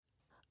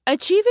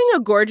Achieving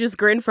a gorgeous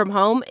grin from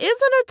home isn't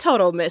a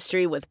total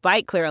mystery with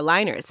Bite Clear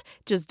aligners.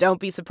 Just don't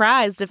be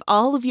surprised if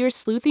all of your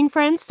sleuthing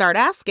friends start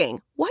asking,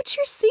 "What's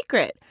your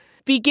secret?"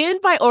 Begin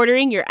by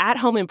ordering your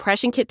at-home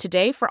impression kit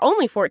today for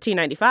only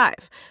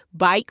 $14.95.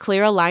 Bite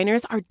Clear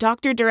aligners are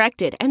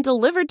doctor-directed and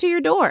delivered to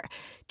your door.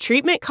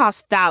 Treatment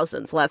costs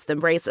thousands less than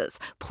braces.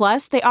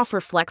 Plus, they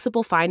offer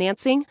flexible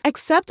financing,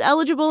 accept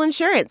eligible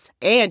insurance,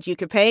 and you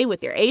can pay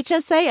with your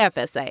HSA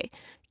FSA.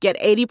 Get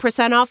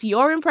 80% off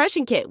your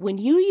impression kit when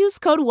you use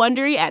code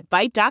WONDERY at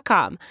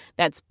Byte.com.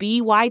 That's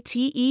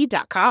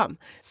BYTE.com.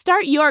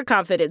 Start your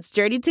confidence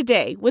journey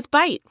today with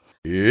Byte.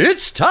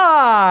 It's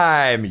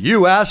time!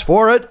 You asked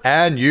for it,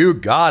 and you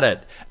got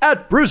it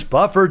at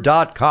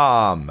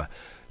BruceBuffer.com.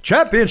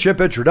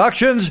 Championship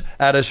introductions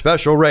at a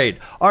special rate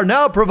are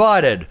now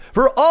provided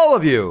for all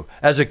of you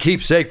as a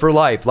keepsake for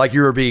life, like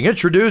you are being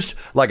introduced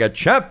like a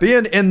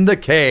champion in the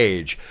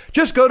cage.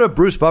 Just go to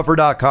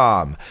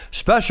BruceBuffer.com.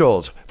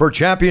 Specials for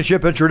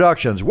championship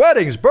introductions,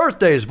 weddings,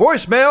 birthdays,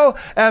 voicemail,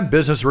 and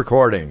business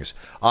recordings.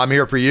 I'm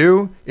here for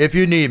you if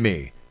you need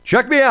me.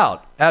 Check me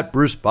out at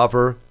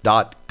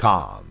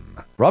BruceBuffer.com.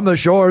 From the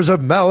shores of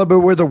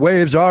Malibu where the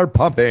waves are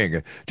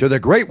pumping, to the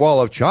Great Wall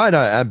of China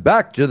and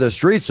back to the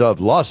streets of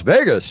Las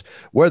Vegas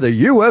where the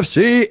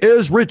UFC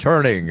is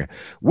returning.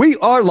 We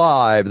are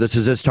live. This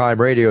is It's Time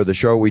Radio, the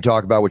show we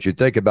talk about what you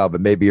think about but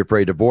may be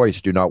afraid to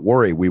voice. Do not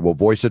worry. We will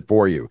voice it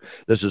for you.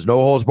 This is No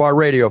Holds Bar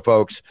Radio,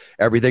 folks.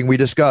 Everything we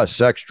discuss,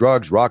 sex,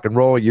 drugs, rock and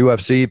roll,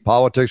 UFC,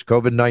 politics,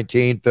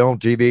 COVID-19, film,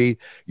 TV,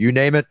 you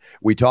name it,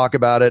 we talk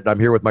about it. I'm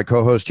here with my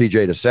co-host,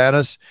 TJ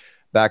DeSantis,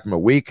 back from a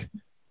week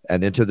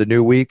and into the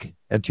new week.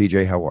 And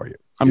TJ, how are you?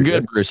 I'm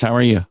good, Bruce. How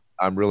are you?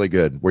 I'm really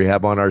good. We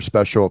have on our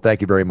special,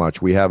 thank you very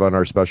much. We have on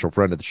our special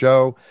friend of the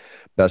show,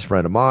 best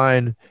friend of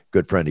mine,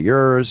 good friend of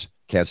yours.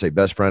 Can't say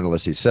best friend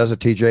unless he says it,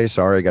 TJ.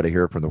 Sorry, I got to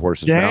hear it from the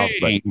horse's mouth.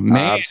 But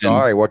man, I'm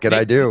sorry. What can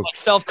I do? Like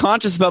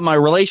self-conscious about my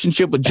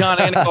relationship with John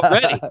Anik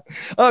already.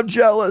 I'm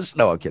jealous.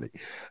 No, I'm kidding.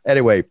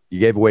 Anyway, you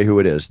gave away who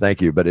it is.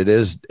 Thank you. But it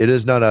is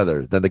none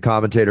other than the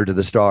commentator to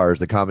the stars,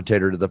 the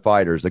commentator to the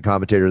fighters, the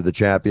commentator to the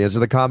champions,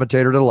 and the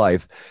commentator to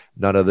life.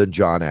 None other than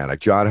John Anik.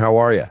 John, how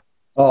are you?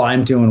 Oh,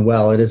 I'm doing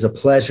well. It is a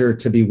pleasure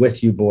to be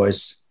with you,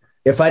 boys.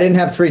 If I didn't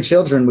have 3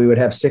 children, we would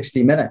have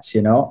 60 minutes,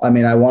 you know? I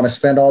mean, I want to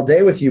spend all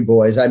day with you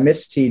boys. I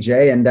miss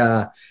TJ. And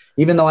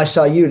even though I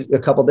saw you a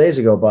couple days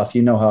ago, Buff,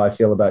 you know how I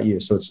feel about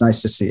you. So it's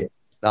nice to see you.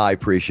 I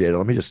appreciate it.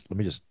 Let me just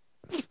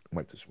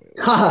wipe this way.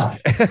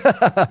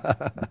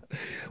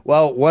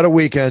 Well, what a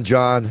weekend,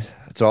 John.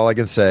 That's all I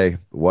can say.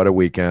 What a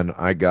weekend.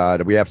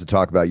 We have to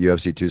talk about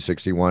UFC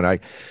 261.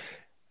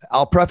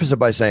 I'll preface it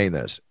by saying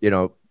this. You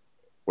know,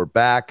 we're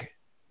back.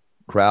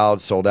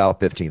 Crowd sold out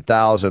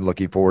 15,000.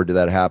 Looking forward to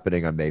that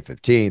happening on May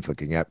 15th.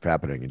 Looking at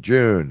happening in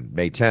June,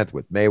 May 10th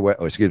with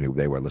Mayweather.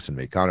 Listen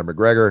to me, Conor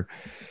McGregor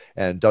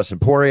and Dustin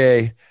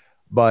Poirier.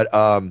 But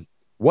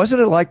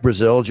wasn't it like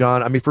Brazil,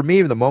 John? I mean, for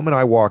me, the moment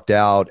I walked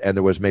out and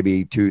there was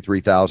maybe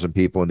 2,000-3,000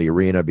 people in the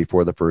arena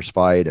before the first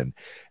fight, and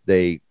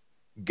they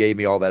gave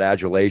me all that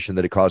adulation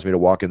that it caused me to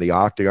walk in the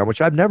octagon,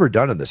 which I've never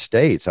done in the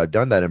States. I've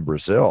done that in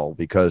Brazil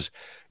because,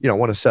 you know, I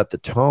want to set the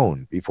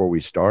tone before we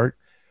start.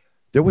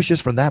 There was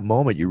just from that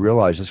moment, you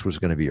realize this was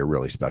going to be a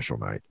really special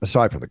night,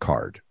 aside from the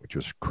card, which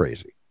was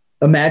crazy.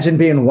 Imagine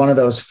being one of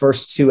those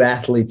first 2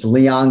 athletes,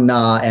 Liang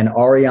Na and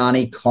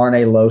Ariane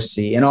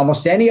Carnelosi, in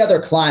almost any other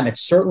climate,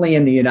 certainly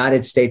in the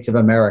United States of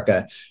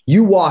America.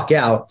 You walk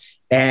out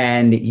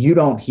and you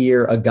don't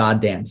hear a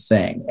goddamn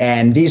thing.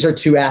 And these are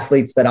 2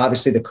 athletes that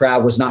obviously the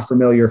crowd was not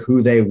familiar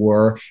who they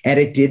were, and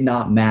it did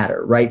not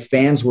matter, right?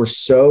 Fans were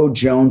so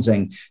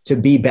jonesing to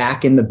be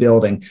back in the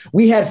building.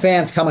 We had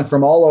fans coming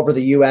from all over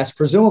the U.S.,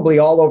 presumably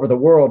all over the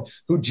world,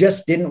 who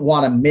just didn't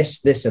want to miss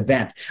this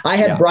event. I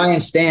had Brian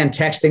Stan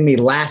texting me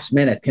last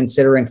minute,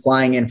 considering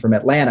flying in from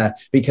Atlanta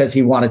because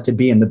he wanted to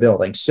be in the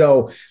building.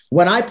 So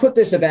when I put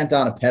this event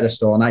on a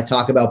pedestal and I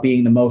talk about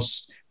being the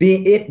most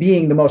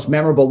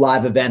memorable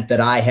live event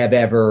that I have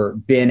ever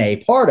been a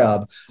part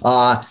of,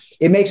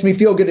 it makes me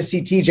feel good to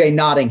see TJ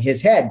nodding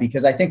his head,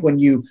 because I think when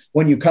you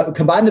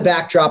combine the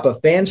backdrop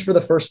of fans for the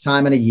first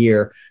time in a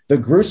year, the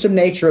gruesome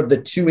nature of the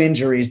 2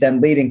 injuries,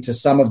 then leading to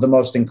some of the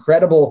most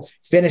incredible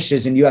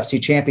finishes in UFC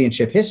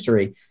championship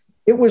history,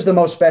 it was the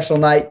most special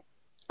night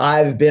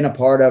I've been a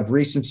part of,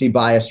 recency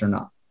bias or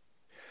not.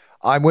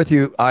 I'm with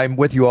you. I'm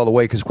with you all the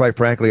way because, quite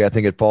frankly, I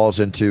think it falls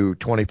into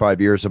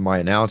 25 years of my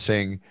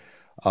announcing.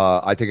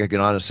 I think I can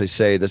honestly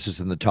say this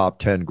is in the top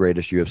 10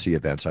 greatest UFC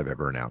events I've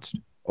ever announced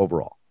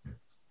overall.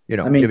 You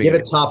know, I mean, give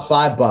it top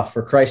 5, Buff.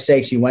 For Christ's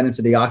sakes, you went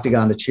into the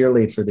octagon to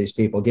cheerlead for these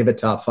people. Give it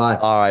top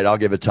 5. All right, I'll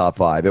give it top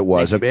 5. It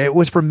was. I mean, it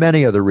was for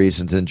many other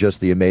reasons than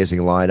just the amazing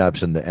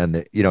lineups and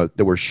the, you know,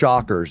 there were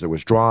shockers, there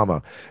was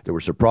drama, there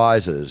were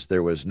surprises,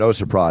 there was no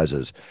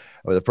surprises.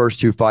 or the first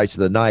two fights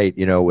of the night,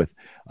 with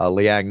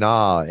Liang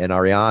Na and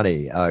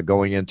Ariane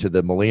going into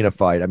the Molina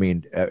fight. I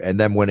mean, and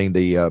then winning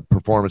the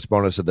performance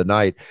bonus of the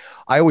night.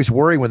 I always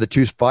worry when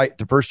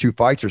the first two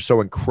fights are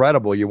so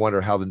incredible. You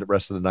wonder how the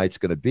rest of the night's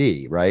going to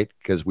be, right?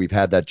 Because we've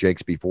had that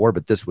jinx before,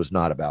 but this was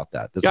not about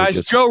that.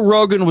 Guys, Joe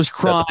Rogan was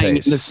crying in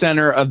the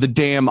center of the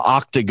damn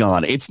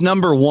octagon. It's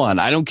number one.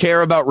 I don't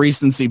care about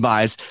recency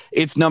bias.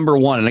 It's number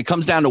one. And it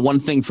comes down to one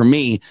thing for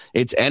me.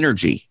 It's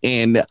energy.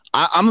 And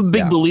I'm a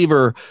big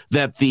believer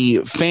that the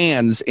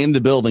fans in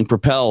the building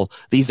propel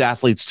these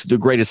athletes to the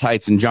greatest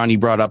heights. And John, you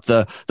brought up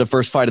the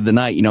first fight of the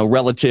night,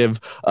 relative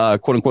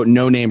quote unquote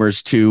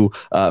no-namers to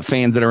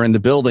fans that are in the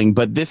building.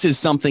 But this is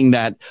something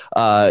that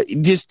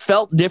just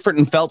felt different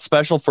and felt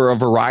special for a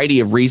variety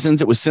of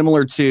reasons. It was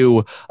similar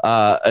to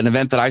an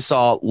event that I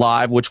saw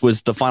live, which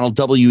was the final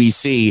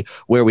WEC,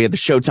 where we had the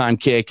Showtime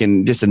kick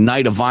and just a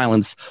night of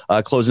violence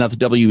closing out the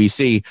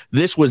WEC.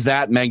 This was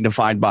that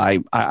magnified by,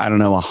 I don't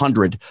know,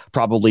 100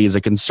 probably is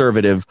a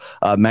conservative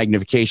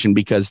magnification,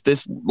 because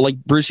this, like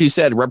Bruce, you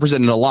said,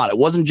 represented a lot. It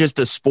wasn't just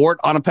the sport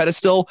on a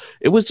pedestal.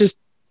 It was just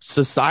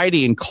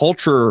society and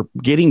culture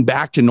getting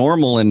back to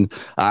normal. And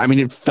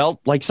it felt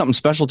like something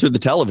special to the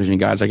television,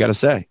 guys, I got to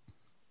say.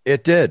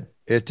 It did.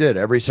 It did.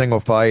 Every single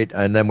fight.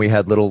 And then we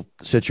had little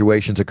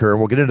situations occur. And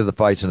we'll get into the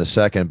fights in a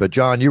second. But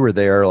John, you were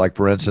there, like,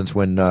 for instance,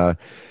 when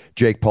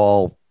Jake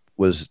Paul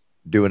was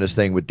doing his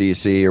thing with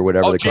DC or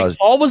whatever. Jake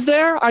Paul was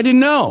there? I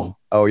didn't know.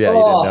 Oh, yeah, you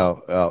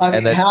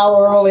didn't know. How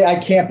early? I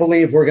can't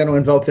believe we're going to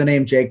invoke the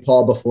name Jake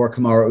Paul before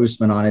Kamaru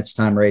Usman on It's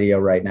Time Radio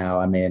right now.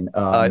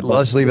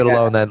 Let's leave it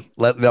alone then.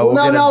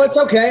 It's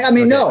okay.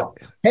 No.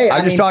 Hey,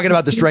 I'm just talking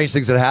about the strange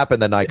things that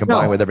happened that night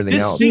combined with everything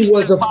else. This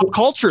was a pop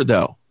culture,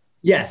 though.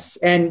 Yes,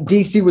 and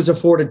DC was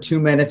afforded 2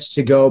 minutes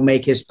to go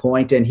make his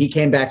point, and he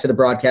came back to the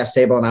broadcast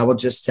table, and I will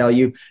just tell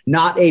you,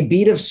 not a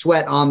bead of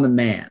sweat on the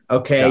man,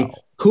 okay? No.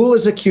 Cool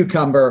as a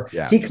cucumber.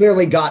 Yeah. He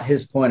clearly got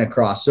his point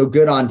across, so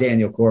good on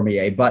Daniel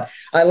Cormier. But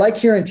I like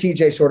hearing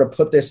TJ sort of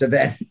put this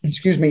event,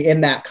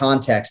 in that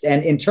context.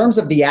 And in terms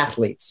of the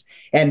athletes,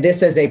 and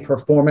this as a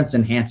performance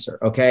enhancer,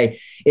 okay?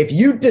 If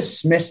you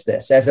dismiss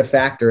this as a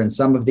factor in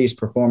some of these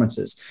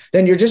performances,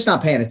 then you're just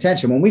not paying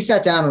attention. When we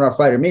sat down in our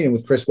fighter meeting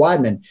with Chris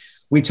Weidman,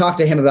 we talked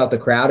to him about the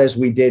crowd, as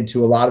we did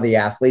to a lot of the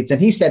athletes. And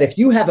he said, if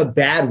you have a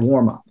bad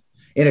warm-up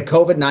in a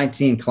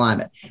COVID-19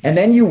 climate, and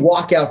then you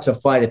walk out to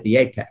fight at the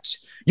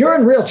Apex, you're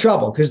in real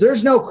trouble, because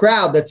there's no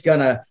crowd that's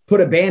going to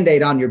put a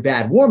Band-Aid on your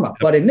bad warm-up.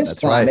 But in this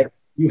climate,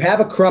 you have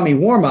a crummy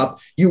warm-up,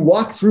 you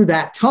walk through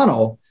that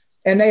tunnel,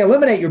 and they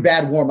eliminate your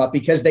bad warm-up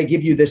because they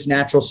give you this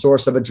natural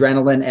source of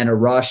adrenaline and a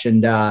rush.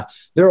 And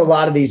there are a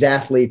lot of these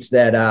athletes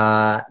that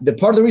the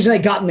part of the reason they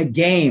got in the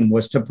game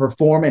was to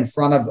perform in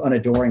front of an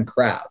adoring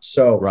crowd.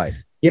 So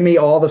give me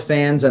all the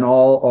fans and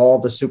all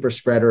the super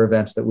spreader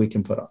events that we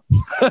can put on.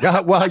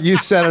 Well, you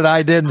said it,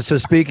 I didn't. So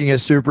speaking of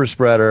super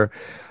spreader,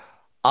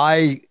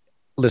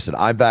 listen,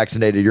 I'm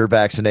vaccinated. You're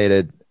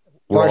vaccinated.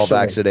 We're all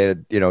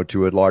vaccinated,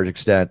 to a large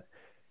extent.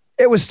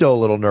 It was still a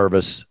little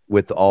nervous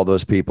with all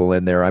those people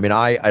in there. Again,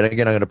 I'm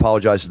going to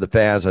apologize to the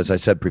fans. As I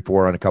said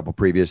before on a couple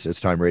previous It's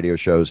Time Radio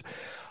shows,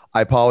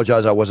 I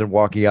apologize. I wasn't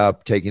walking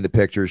up, taking the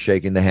pictures,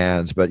 shaking the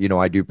hands, but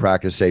I do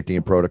practice safety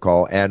and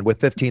protocol. And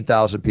with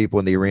 15,000 people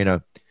in the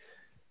arena,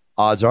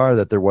 odds are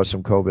that there was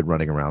some COVID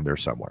running around there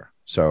somewhere.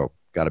 So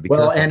got to be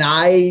careful. And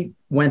I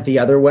went the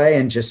other way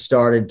and just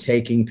started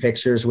taking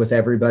pictures with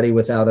everybody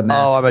without a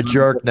mask. Oh, I'm a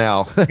jerk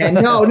now. And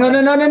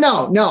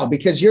no,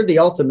 because you're the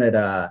ultimate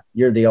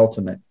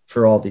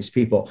for all these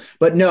people.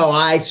 But no,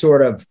 I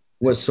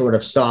was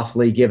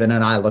softly given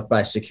an eye look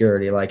by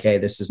security, like, hey,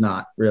 this is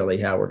not really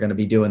how we're going to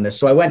be doing this.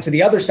 So I went to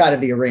the other side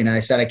of the arena.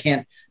 I said, I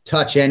can't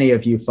touch any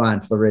of you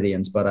fine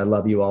Floridians, but I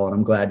love you all and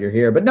I'm glad you're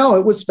here. But no,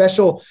 it was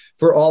special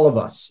for all of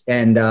us.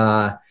 And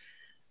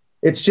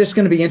it's just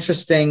going to be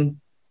interesting.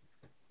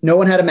 No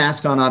one had a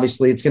mask on,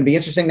 obviously. It's going to be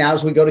interesting now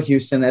as we go to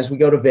Houston, as we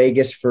go to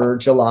Vegas for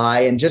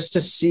July, and just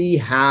to see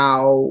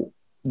how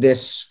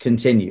this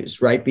continues,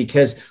 right?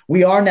 Because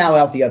we are now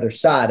out the other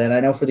side. And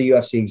I know for the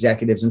UFC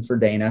executives and for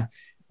Dana,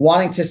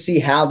 wanting to see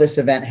how this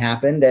event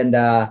happened. And,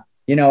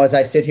 as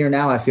I sit here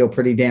now, I feel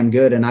pretty damn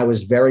good. And I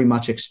was very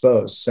much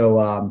exposed. So,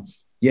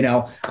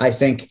 I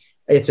think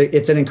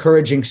it's an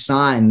encouraging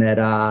sign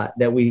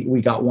that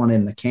we got one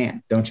in the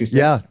can. Don't you think?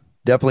 Yeah,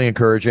 definitely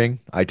encouraging.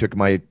 I took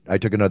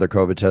another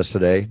COVID test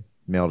today,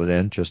 mailed it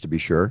in just to be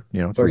sure,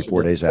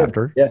 3-4 days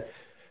after. Yeah.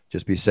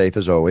 Just be safe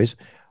as always.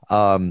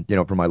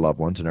 For my loved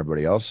ones and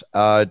everybody else.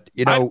 I've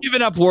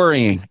given up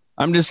worrying.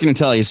 I'm just going to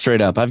tell you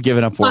straight up. I've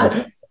given up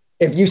worrying.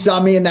 If you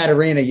saw me in that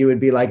arena, you would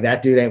be like,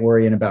 that dude ain't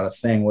worrying about a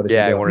thing. What is he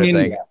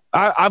doing?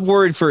 I've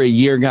worried for a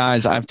year,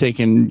 guys. I've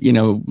taken,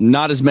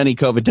 not as many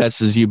COVID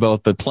tests as you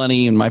both, but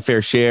plenty and my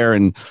fair share.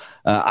 And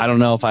I don't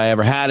know if I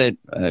ever had it.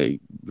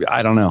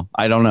 I don't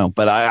know.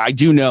 But I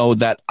do know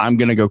that I'm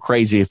going to go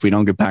crazy if we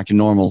don't get back to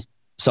normal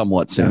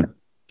somewhat soon.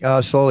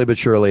 Slowly but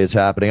surely it's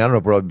happening. I don't know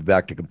if we'll be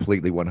back to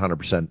completely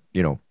 100%,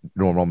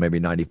 normal, maybe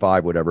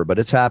 95, whatever, but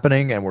it's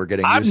happening and we're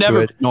getting used to it. I've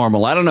never been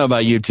normal. I don't know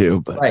about you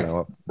two, but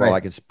I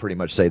can pretty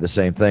much say the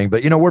same thing,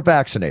 but we're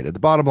vaccinated. The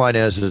bottom line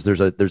is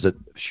there's a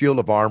shield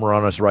of armor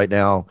on us right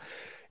now.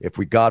 If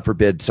we, God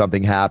forbid,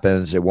 something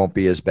happens, it won't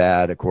be as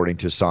bad according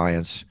to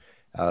science.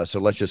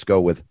 So let's just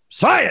go with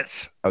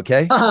science.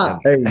 Okay.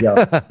 There you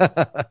go.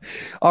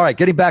 All right.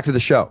 Getting back to the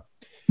show.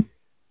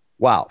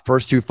 Wow.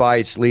 First two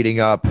fights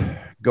leading up,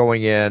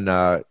 going in,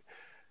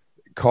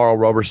 Carl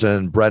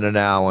Roberson, Brendan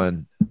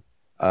Allen,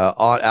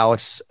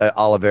 Alex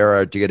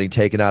Oliveira getting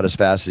taken out as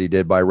fast as he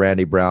did by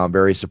Randy Brown.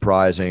 Very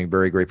surprising,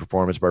 very great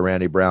performance by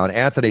Randy Brown.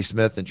 Anthony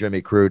Smith and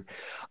Jimmy Crute.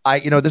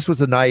 This was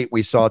the night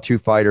we saw two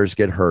fighters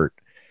get hurt.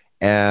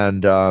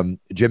 And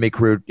Jimmy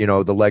Crute,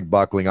 the leg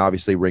buckling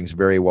obviously rings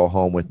very well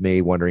home with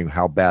me, wondering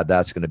how bad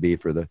that's going to be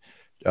for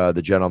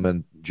the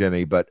gentleman,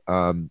 Jimmy. But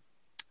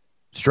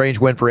strange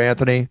win for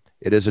Anthony.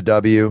 It is a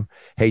W.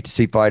 Hate to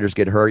see fighters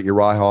get hurt.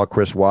 Uriah Hall,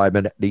 Chris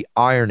Weidman. The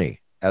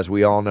irony, as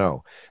we all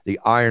know,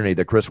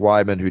 that Chris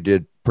Weidman, who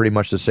did pretty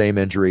much the same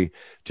injury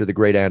to the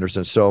great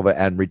Anderson Silva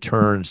and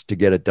returns to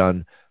get it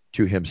done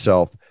to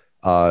himself,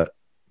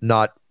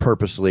 not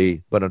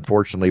purposely, but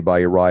unfortunately by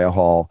Uriah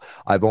Hall.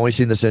 I've only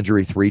seen this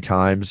injury 3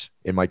 times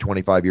in my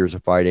 25 years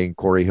of fighting,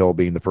 Corey Hill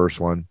being the first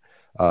one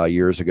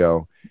years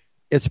ago.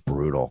 It's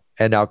brutal.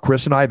 And now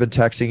Chris and I have been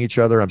texting each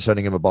other. I'm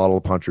sending him a bottle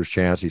of Puncher's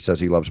Chance. He says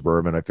he loves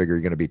bourbon. I figure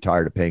you're going to be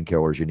tired of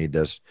painkillers. You need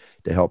this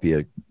to help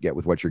you get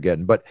with what you're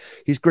getting. But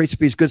he's great.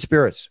 He's good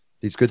spirits.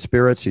 He's good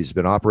spirits. He's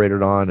been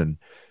operated on, and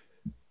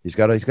he's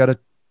got a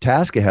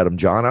task ahead of him,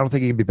 John. I don't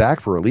think he can be back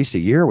for at least a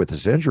year with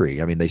this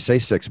injury. I mean, they say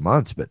 6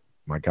 months, but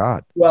my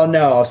God. Well,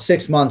 no,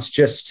 6 months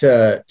just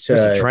to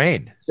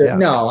train.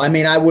 No, I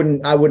mean, I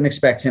wouldn't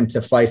expect him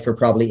to fight for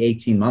probably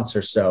 18 months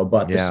or so,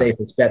 but the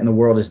safest bet in the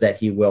world is that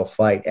he will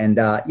fight. And,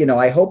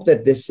 I hope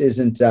that this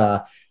isn't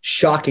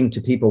shocking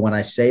to people when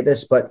I say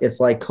this, but it's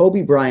like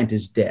Kobe Bryant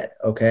is dead.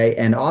 Okay.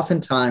 And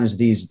oftentimes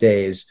these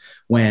days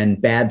when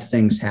bad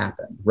things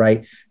happen,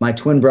 right? My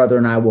twin brother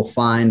and I will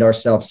find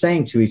ourselves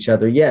saying to each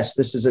other, yes,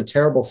 this is a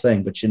terrible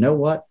thing, but you know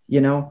what,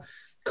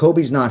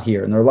 Kobe's not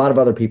here. And there are a lot of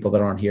other people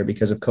that aren't here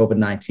because of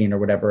COVID-19 or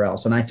whatever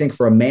else. And I think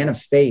for a man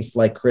of faith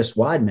like Chris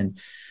Weidman,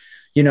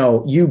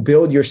 you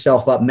build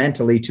yourself up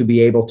mentally to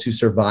be able to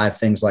survive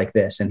things like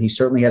this. And he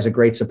certainly has a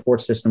great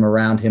support system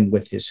around him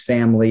with his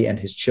family and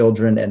his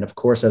children. And of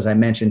course, as I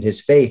mentioned,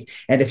 his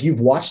faith. And if you've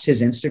watched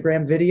his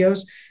Instagram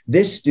videos,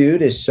 this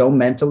dude is so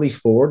mentally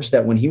forged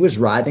that when he was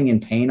writhing in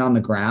pain on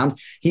the ground,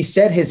 he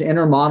said his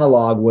inner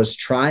monologue was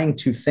trying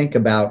to think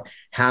about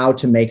how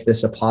to make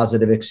this a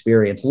positive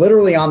experience,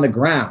 literally on the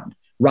ground,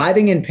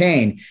 writhing in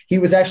pain. He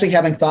was actually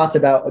having thoughts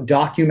about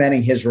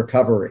documenting his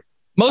recovery.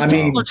 Most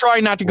people are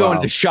trying not to go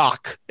into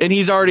shock, and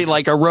he's already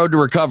like a road to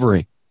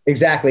recovery.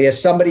 Exactly.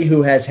 As somebody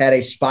who has had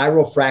a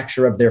spiral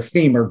fracture of their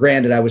femur,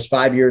 granted, I was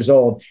 5 years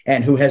old,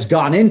 and who has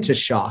gone into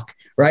shock,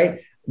 right?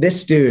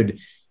 This dude,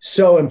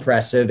 so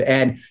impressive.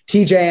 And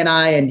TJ and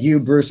I, and you,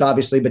 Bruce,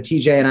 obviously, but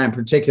TJ and I in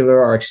particular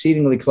are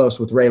exceedingly close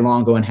with Ray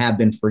Longo and have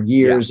been for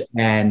years.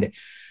 Yeah. And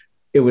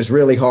it was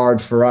really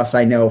hard for us,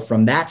 I know,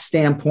 from that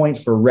standpoint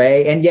for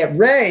Ray. And yet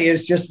Ray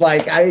is just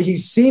like,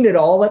 he's seen it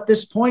all at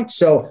this point.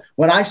 So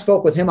when I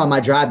spoke with him on my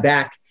drive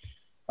back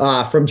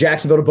from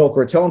Jacksonville to Boca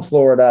Raton,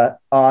 Florida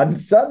on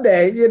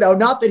Sunday,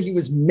 not that he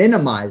was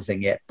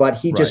minimizing it, but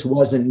he just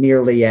wasn't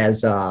nearly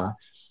as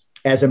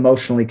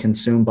emotionally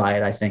consumed by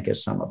it, I think,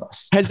 as some of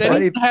us. Has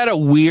anyone had a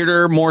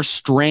weirder, more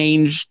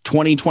strange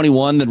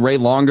 2021 than Ray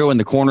Longo in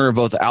the corner of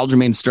both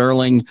Aljamain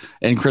Sterling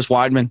and Chris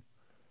Weidman?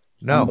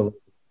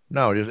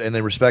 No, and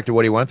in respect to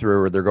what he went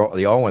through, or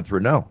they all went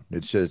through. No,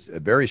 it's just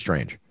very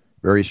strange,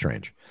 very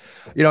strange.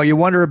 You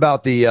wonder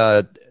about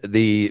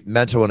the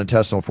mental and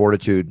intestinal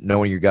fortitude,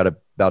 knowing you got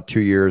about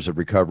 2 years of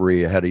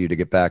recovery ahead of you to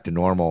get back to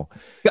normal.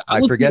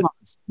 I forget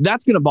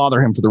that's going to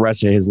bother him for the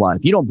rest of his life.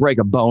 You don't break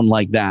a bone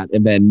like that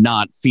and then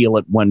not feel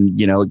it when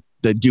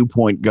the dew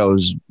point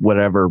goes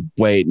whatever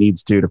way it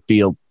needs to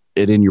feel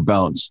it in your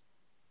bones.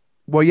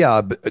 Well,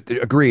 yeah,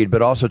 agreed.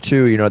 But also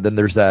too, then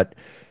there's that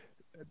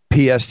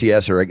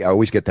PSTS, or I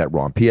always get that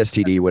wrong,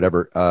 PSTD,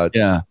 whatever,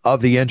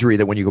 of the injury,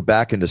 that when you go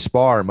back into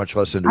spar, much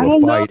less into a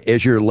fight,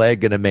 is your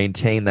leg going to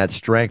maintain that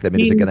strength? I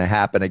mean, is it going to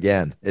happen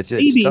again? It's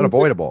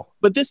unavoidable.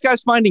 But this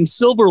guy's finding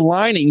silver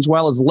linings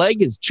while his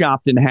leg is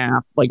chopped in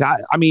half. Like,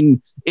 I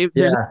mean, if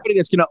there's anybody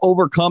that's going to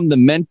overcome the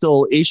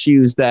mental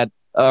issues that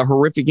a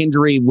horrific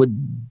injury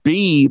would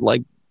be,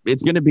 like,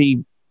 it's going to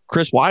be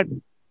Chris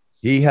Weidman.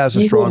 He has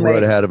a strong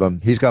road ahead of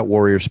him. He's got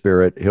warrior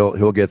spirit.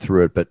 He'll get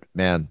through it. But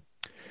man,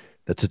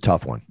 that's a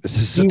tough one.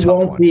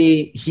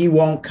 He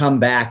won't come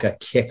back a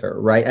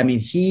kicker, right? I mean,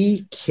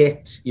 he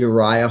kicked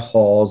Uriah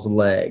Hall's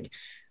leg.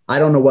 I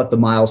don't know what the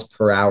miles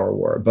per hour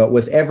were, but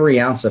with every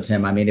ounce of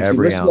him, I mean, if you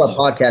listen to our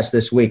podcast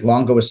this week,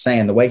 Longo was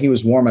saying the way he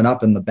was warming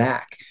up in the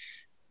back,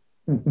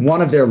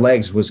 one of their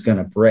legs was going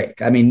to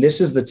break. I mean,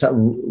 this is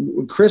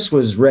Chris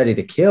was ready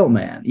to kill,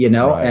 man,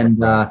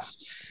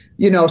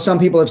 Some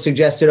people have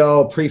suggested,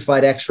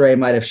 pre-fight x-ray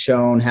might have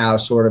shown how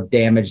sort of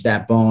damaged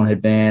that bone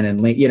had been.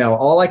 And,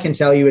 all I can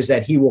tell you is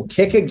that he will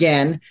kick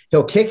again.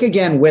 He'll kick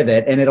again with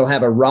it, and it'll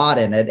have a rod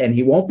in it, and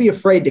he won't be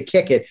afraid to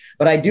kick it.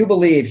 But I do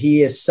believe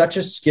he is such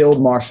a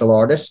skilled martial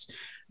artist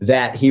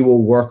that he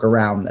will work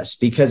around this.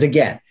 Because,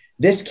 again,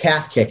 this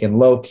calf kick and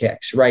low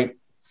kicks, right?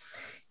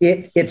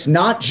 It's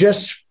not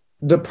just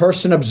the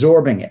person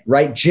absorbing it,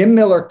 right? Jim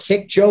Miller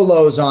kicked Joe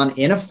Lozon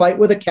in a fight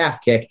with a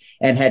calf kick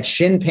and had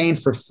shin pain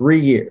for 3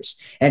 years.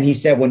 And he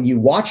said, when you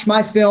watch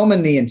my film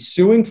and the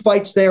ensuing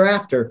fights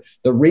thereafter,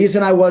 the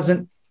reason I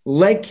wasn't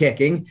leg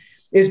kicking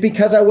is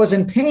because I was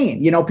in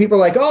pain. People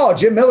are like, oh,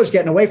 Jim Miller's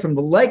getting away from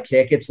the leg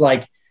kick. It's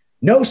like,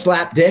 no,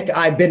 slap dick,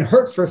 I've been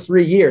hurt for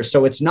 3 years.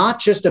 So it's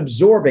not just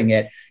absorbing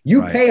it.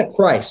 You pay a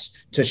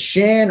price to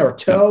shin or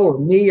toe or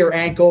knee or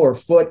ankle or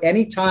foot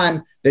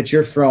anytime that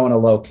you're throwing a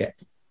low kick.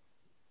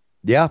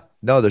 Yeah,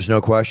 no, there's no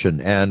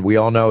question. And we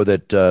all know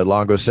that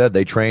Longo said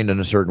they trained in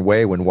a certain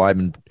way when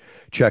Weidman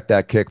checked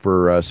that kick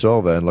for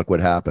Silva, and look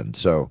what happened.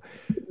 So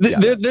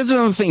there's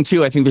another thing,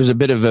 too. I think there's a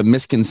bit of a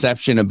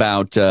misconception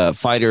about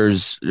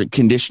fighters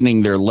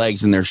conditioning their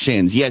legs and their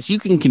shins. Yes, you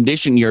can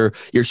condition your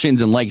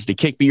shins and legs to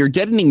kick, but you're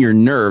deadening your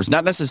nerves,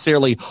 not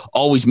necessarily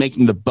always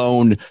making the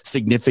bone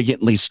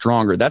significantly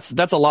stronger. That's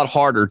a lot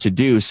harder to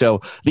do. So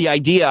the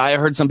idea, I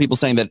heard some people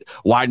saying that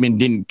Weidman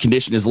didn't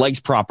condition his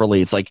legs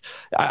properly. It's like,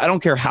 I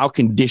don't care how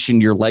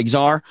conditioned your legs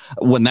are.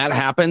 When that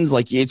happens,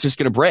 like, it's just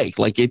going to break.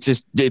 Like,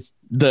 it's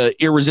the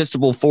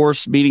irresistible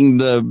force beating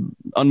the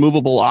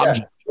unmovable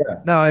object. Yeah.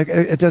 No,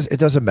 it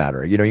doesn't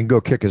matter. You can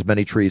go kick as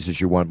many trees as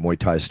you want, Muay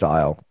Thai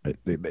style.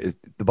 The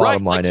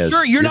bottom line is,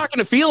 sure, you're not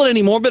going to feel it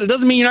anymore, but it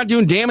doesn't mean you're not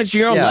doing damage to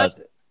your own leg.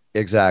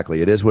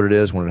 Exactly. It is what it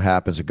is. When it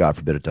happens, and God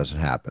forbid it doesn't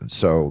happen.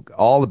 So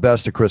all the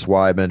best to Chris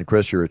Weidman.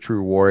 Chris, you're a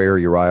true warrior.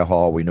 Uriah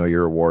Hall, we know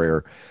you're a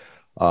warrior.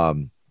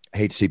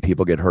 Hate to see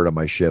people get hurt on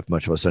my shift,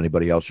 much less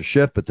anybody else's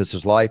shift, but this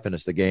is life, and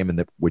it's the game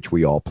in which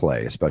we all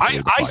play, especially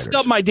the I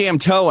stubbed my damn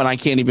toe, and I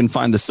can't even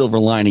find the silver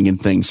lining in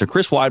things. So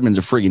Chris Weidman's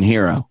a friggin'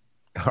 hero.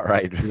 All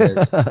right.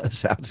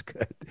 Sounds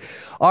good.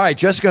 All right,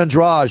 Jessica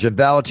Andrade and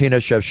Valentina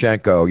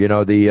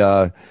Shevchenko.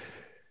 The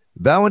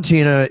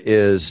Valentina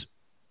is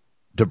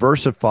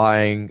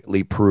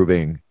diversifyingly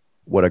proving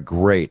what a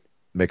great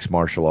mixed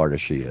martial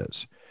artist she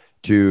is.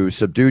 To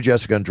subdue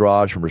Jessica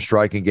Andrade from her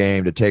striking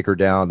game, to take her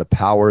down, the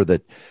power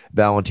that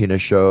Valentina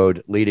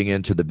showed leading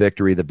into the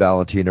victory that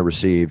Valentina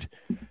received.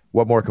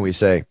 What more can we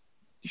say?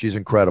 She's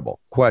incredible.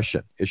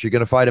 Question, is she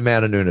going to fight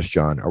Amanda Nunes,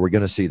 John? Are we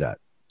going to see that?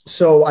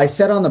 So I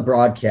said on the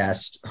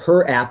broadcast,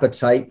 her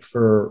appetite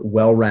for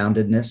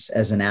well-roundedness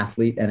as an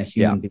athlete and a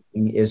human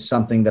being is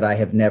something that I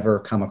have never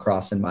come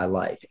across in my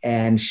life.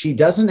 And she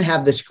doesn't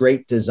have this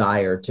great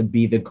desire to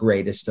be the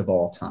greatest of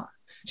all time.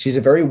 She's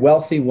a very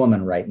wealthy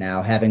woman right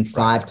now, having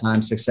 5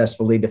 times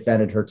successfully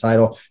defended her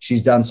title.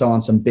 She's done so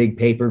on some big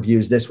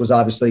pay-per-views. This was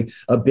obviously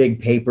a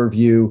big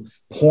pay-per-view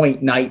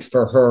point night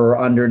for her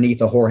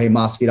underneath a Jorge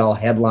Masvidal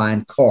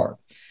headline card.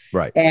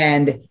 Right.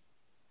 And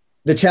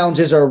the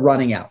challenges are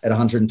running out at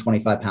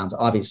 125 pounds,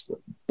 obviously.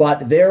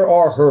 But there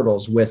are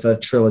hurdles with a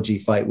trilogy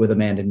fight with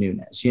Amanda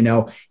Nunes,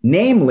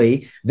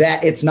 namely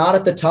that it's not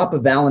at the top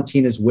of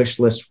Valentina's wish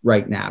list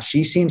right now.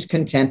 She seems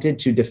contented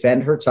to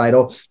defend her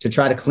title, to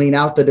try to clean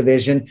out the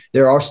division.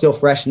 There are still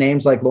fresh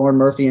names like Lauren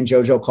Murphy and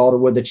JoJo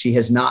Calderwood that she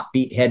has not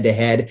beat head to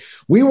head.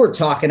 We were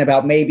talking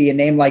about maybe a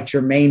name like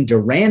Jermaine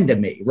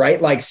Durandamy, right?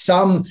 Like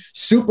some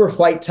super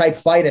fight type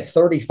fight at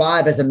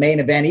 35 as a main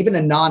event, even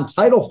a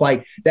non-title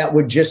fight that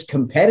would just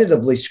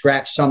competitively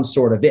scratch some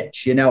sort of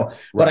itch,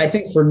 But I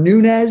think for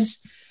Nunes,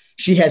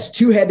 she has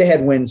 2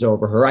 head-to-head wins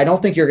over her. I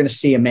don't think you're going to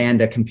see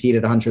Amanda compete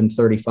at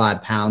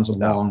 135 pounds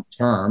long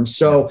term.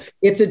 So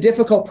it's a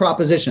difficult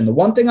proposition. The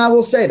one thing I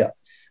will say, though,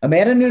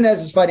 Amanda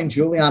Nunes is fighting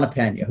Juliana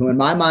Pena, who in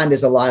my mind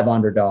is a live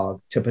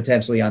underdog to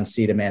potentially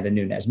unseat Amanda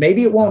Nunes.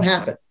 Maybe it won't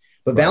happen.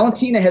 But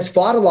Valentina has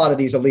fought a lot of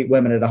these elite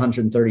women at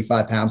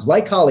 135 pounds,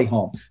 like Holly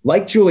Holm,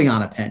 like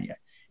Juliana Pena.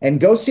 And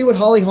go see what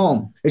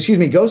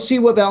go see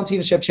what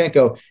Valentina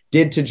Shevchenko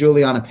did to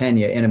Juliana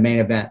Pena in a main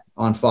event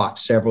on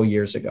Fox several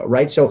years ago,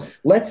 right? So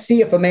let's see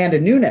if Amanda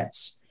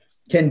Nunes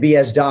can be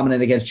as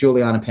dominant against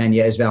Juliana Pena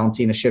as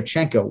Valentina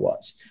Shevchenko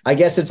was. I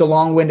guess it's a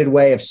long-winded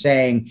way of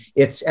saying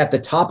it's at the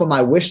top of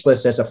my wish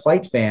list as a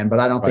fight fan, but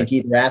I don't think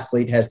either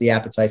athlete has the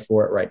appetite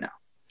for it right now.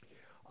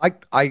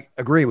 I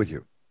agree with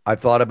you. I've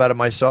thought about it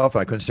myself,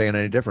 and I couldn't say it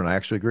any different. I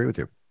actually agree with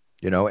you.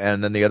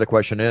 And then the other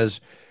question is,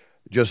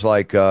 just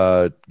like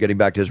getting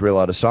back to Israel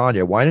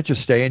Adesanya, why not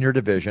just stay in your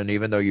division,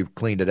 even though you've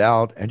cleaned it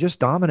out, and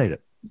just dominate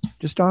it?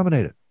 Just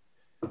dominate it.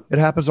 It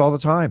happens all the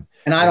time.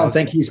 And I don't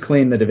think he's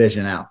cleaned the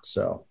division out.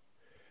 So,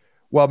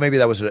 well, maybe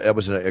that was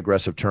an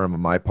aggressive term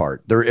on my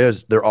part.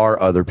 There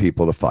are other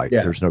people to fight.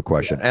 Yeah. There's no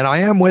question. Yeah. And I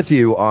am with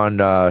you on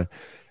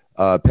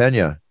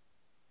Pena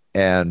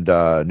and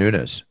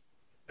Nunes.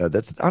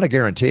 That's not a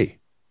guarantee.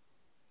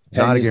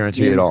 Not a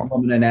guarantee at all.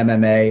 Woman in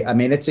MMA. I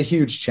mean, it's a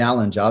huge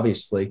challenge,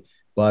 obviously.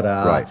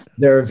 But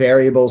there are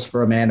variables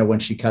for Amanda when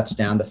she cuts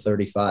down to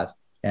 35.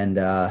 And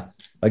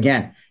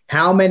again,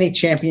 how many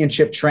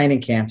championship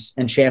training camps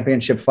and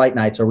championship fight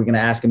nights are we going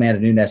to ask Amanda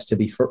Nunes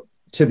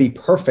to be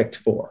perfect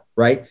for,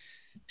 right?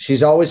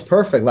 She's always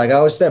perfect. Like I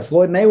always said,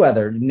 Floyd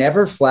Mayweather,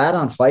 never flat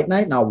on fight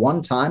night. Not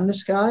one time,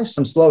 this guy.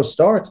 Some slow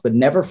starts, but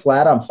never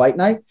flat on fight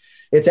night.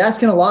 It's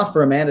asking a lot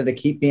for Amanda to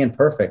keep being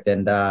perfect.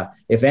 And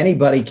if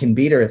anybody can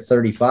beat her at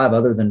 35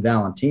 other than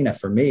Valentina,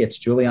 for me, it's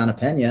Juliana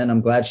Pena, and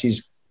I'm glad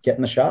she's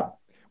getting the shot.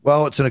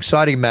 Well, it's an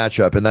exciting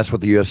matchup, and that's what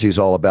the UFC is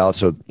all about.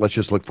 So let's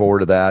just look forward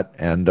to that,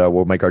 and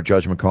we'll make our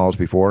judgment calls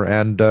before,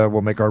 and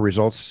we'll make our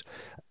results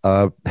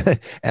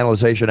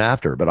analyzation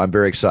after. But I'm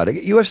very excited.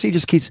 UFC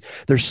just keeps,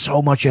 there's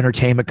so much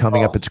entertainment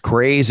coming up. It's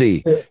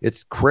crazy.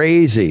 It's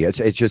crazy. It's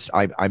just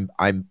I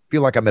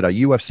feel like I'm at a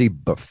UFC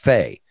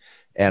buffet,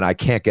 and I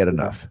can't get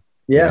enough.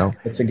 Yeah, you know?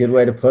 It's a good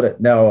way to put it.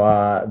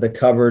 No, the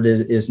cupboard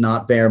is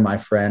not bare, my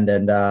friend.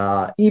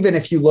 And even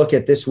if you look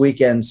at this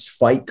weekend's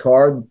fight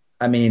card,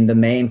 I mean, the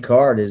main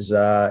card is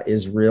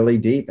really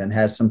deep and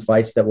has some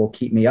fights that will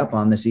keep me up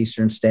on this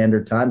Eastern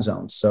Standard Time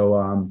zone.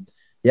 So,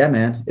 yeah,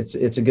 man, it's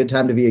a good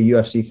time to be a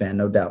UFC fan,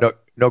 no doubt.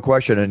 No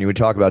question. And you would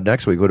talk about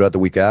next week. What about the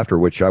week after?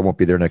 Which I won't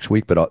be there next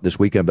week, but this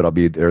weekend. But I'll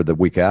be there the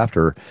week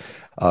after.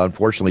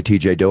 Unfortunately,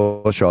 TJ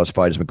Dillashaw's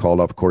fight has been called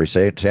off. Corey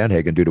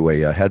Sandhagen due to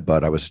a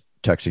headbutt. I was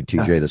texting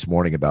TJ this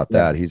morning about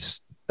that.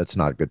 That's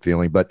not a good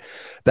feeling. But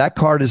that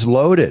card is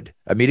loaded.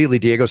 Immediately,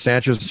 Diego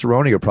Sanchez and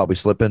Cerrone will probably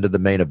slip into the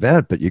main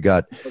event. But you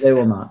got they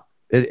will not.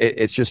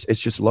 It's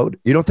just loaded.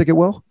 You don't think it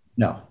will?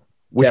 No.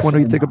 Which one do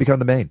you think will become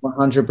the main?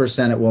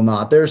 100% it will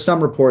not. There are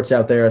some reports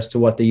out there as to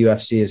what the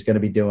UFC is going to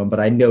be doing, but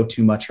I know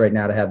too much right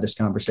now to have this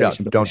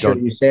conversation. Yeah,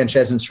 don't.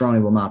 Sanchez and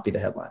Cerrone will not be the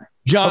headliner.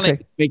 John,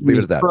 making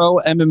his pro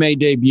MMA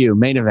debut,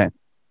 main event.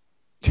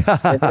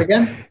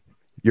 Again?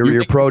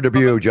 Your pro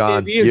debut,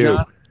 John.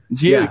 John.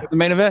 It's you. The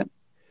main event?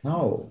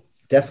 No.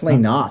 Definitely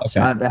not. Okay.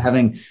 I'm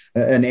having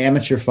an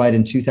amateur fight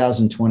in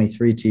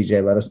 2023,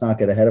 TJ. Let us not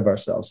get ahead of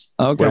ourselves.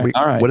 Okay.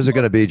 All right. What is it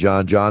going to be,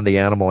 John? John the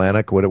Animal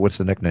Anik? What's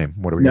the nickname?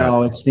 What do we got?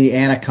 No, it's the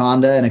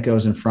Anaconda, and it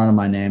goes in front of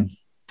my name.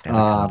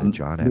 John.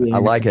 I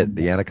like it.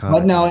 The Anaconda.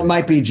 But no, it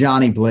might be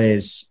Johnny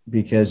Blaze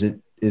because it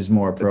is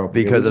more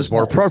appropriate. Because it's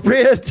more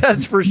appropriate.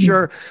 That's for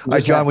sure. All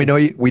right, John, we know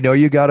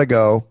you got to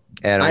go.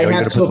 And I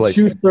have till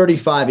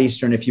 2:35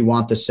 Eastern if you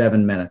want the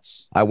 7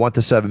 minutes. I want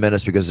the 7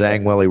 minutes because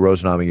Zhang Weili,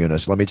 Rose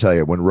Namajunas. Let me tell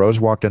you, when Rose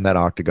walked in that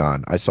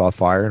octagon, I saw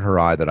fire in her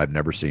eye that I've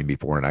never seen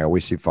before, and I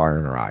always see fire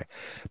in her eye.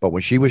 But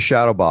when she was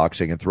shadow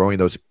boxing and throwing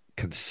those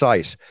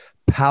concise,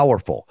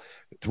 powerful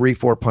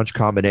 3-4 punch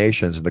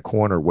combinations in the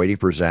corner, waiting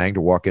for Zhang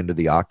to walk into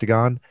the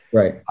octagon,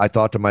 right? I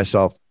thought to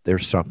myself,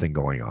 there's something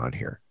going on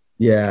here.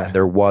 Yeah,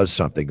 there was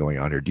something going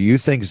on here. Do you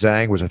think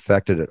Zhang was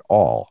affected at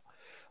all?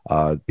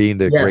 Being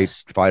the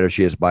great fighter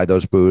she is by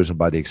those boos and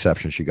by the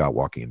exception she got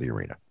walking in the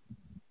arena.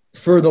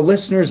 For the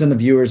listeners and the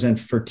viewers and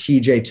for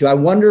TJ too, I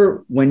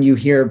wonder when you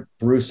hear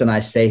Bruce and I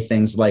say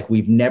things like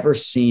we've never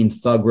seen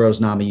Thug Rose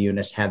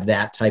Namajunas have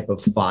that type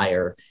of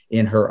fire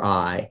in her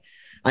eye.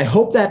 I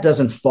hope that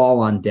doesn't fall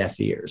on deaf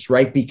ears,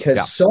 right?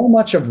 Because so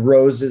much of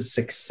Rose's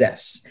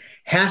success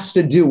has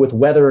to do with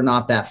whether or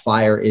not that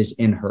fire is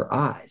in her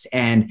eyes.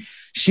 And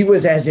she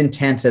was as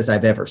intense as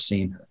I've ever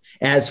seen her,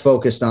 as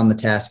focused on the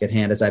task at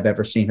hand as I've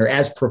ever seen her,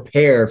 as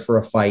prepared for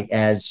a fight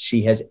as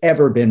she has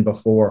ever been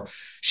before.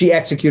 She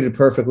executed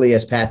perfectly,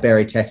 as Pat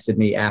Barry texted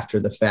me after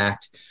the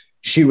fact.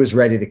 She was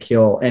ready to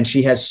kill, and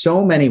she has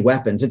so many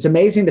weapons. It's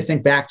amazing to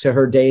think back to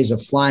her days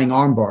of flying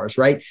arm bars,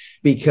 right?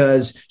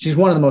 Because she's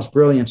one of the most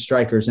brilliant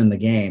strikers in the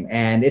game.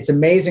 And it's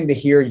amazing to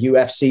hear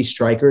UFC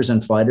strikers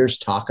and fighters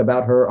talk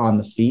about her on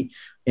the feet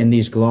in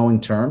these glowing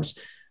terms.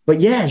 But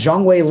yeah,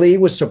 Zhang Weili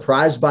was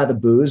surprised by the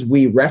boos.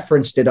 We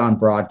referenced it on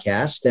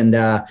broadcast, and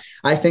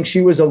I think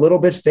she was a little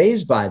bit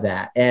fazed by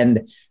that.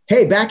 And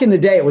hey, back in the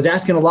day, it was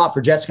asking a lot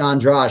for Jessica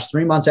Andrade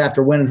 3 months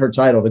after winning her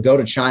title to go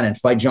to China and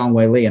fight Zhang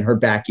Weili in her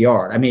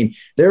backyard. I mean,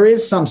 there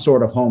is some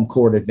sort of home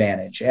court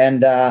advantage.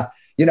 And,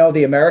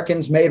 the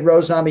Americans made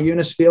Rose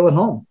Namajunas feel at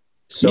home.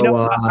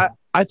 So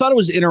I thought it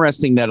was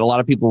interesting that a lot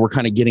of people were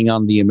kind of getting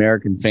on the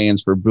American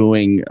fans for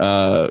booing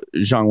Zhang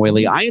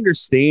Weili. I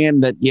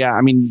understand that,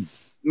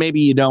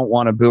 maybe you don't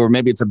want to boo, or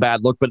maybe it's a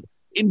bad look, but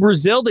in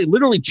Brazil, they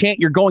literally chant,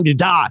 "You're going to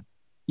die."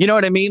 You know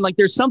what I mean? Like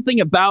there's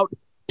something about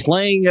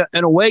playing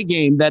an away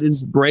game that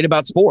is great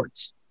about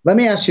sports. Let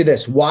me ask you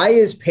this. Why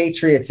is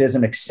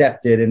patriotism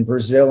accepted in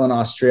Brazil and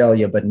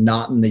Australia, but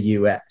not in the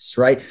US,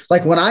 right?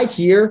 Like when I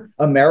hear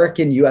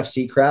American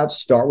UFC crowds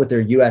start with their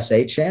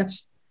USA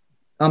chants,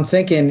 I'm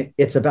thinking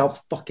it's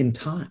about fucking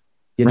time.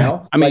 You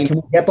know, right. Can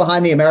we get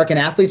behind the American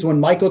athletes? When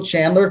Michael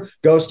Chandler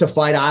goes to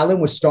Fight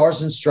Island with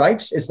Stars and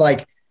Stripes, it's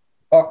like,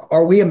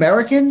 are we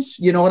Americans?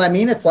 You know what I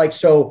mean? It's like,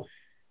 so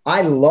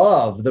I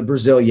love the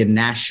Brazilian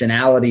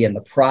nationality and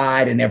the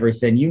pride and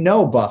everything.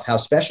 Buff, how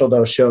special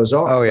those shows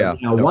are. Oh, yeah.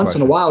 But, once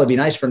in a while, it'd be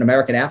nice for an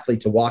American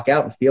athlete to walk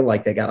out and feel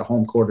like they got a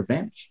home court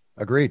advantage.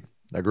 Agreed.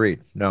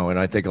 No, and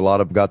I think a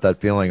lot of them got that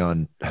feeling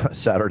on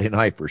Saturday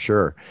night for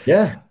sure.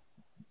 Yeah.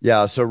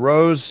 Yeah. So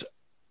Rose,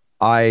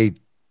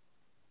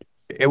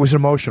 it was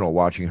emotional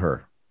watching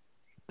her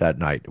that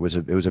night. It was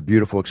a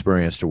beautiful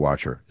experience to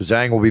watch her.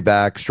 Zhang will be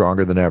back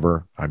stronger than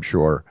ever, I'm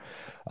sure.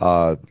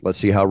 Let's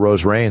see how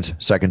Rose reigns.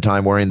 Second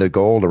time wearing the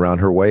gold around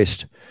her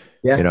waist.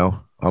 Yeah.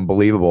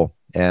 Unbelievable.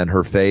 And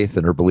her faith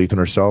and her belief in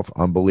herself,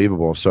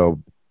 unbelievable.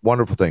 So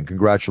wonderful thing.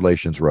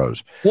 Congratulations,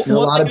 Rose. A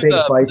lot of big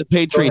fights. The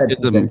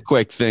patriotism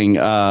quick thing,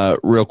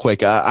 real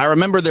quick. I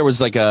remember there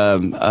was like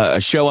a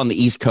show on the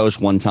East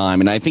Coast one time,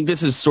 and I think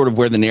this is sort of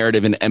where the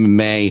narrative in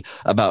MMA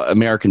about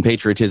American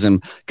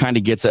patriotism kind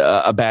of gets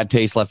a bad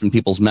taste left in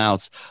people's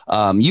mouths.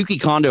 Yuki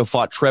Kondo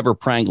fought Trevor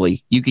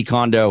Prangley. Yuki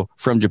Kondo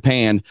from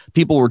Japan.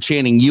 People were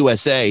chanting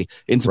USA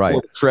in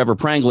support of Trevor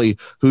Prangley,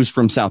 who's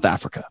from South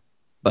Africa.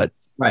 But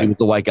he was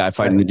the white guy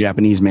fighting the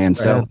Japanese man.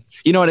 So,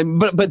 you know what I mean?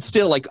 But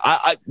still, like,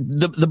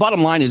 the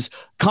bottom line is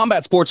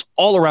combat sports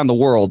all around the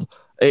world,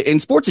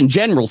 and sports in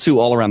general, too,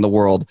 all around the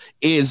world,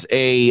 is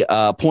a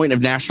point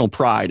of national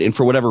pride. And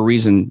for whatever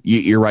reason,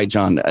 you're right,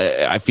 John.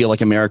 I feel like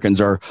Americans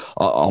are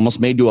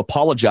almost made to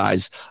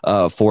apologize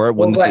for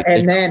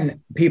it.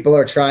 Then people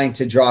are trying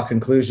to draw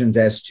conclusions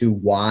as to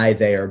why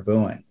they are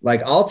booing.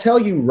 Like, I'll tell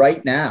you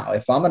right now,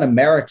 if I'm an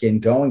American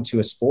going to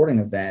a sporting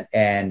event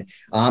and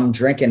I'm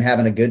drinking,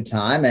 having a good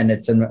time, and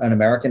it's an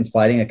American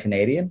fighting a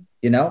Canadian,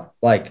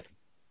 like,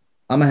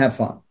 I'm going to have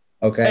fun.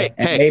 Okay.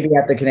 Maybe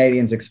at the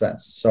Canadians'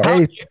 expense. So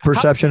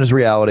perception is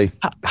reality.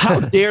 How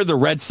dare the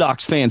Red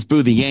Sox fans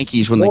boo the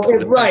Yankees when they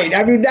right.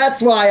 I mean,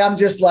 that's why I'm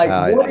just like,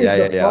 what is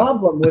the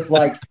problem with,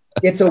 like,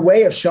 it's a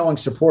way of showing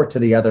support to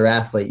the other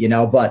athlete,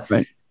 but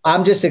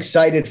I'm just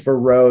excited for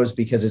Rose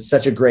because it's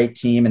such a great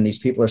team and these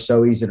people are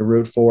so easy to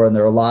root for. And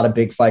there are a lot of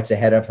big fights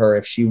ahead of her.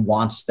 If she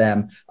wants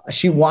them,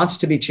 she wants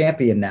to be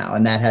champion now.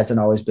 And that hasn't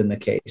always been the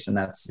case. And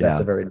that's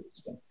a very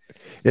nice thing.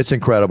 It's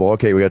incredible.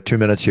 Okay, we got 2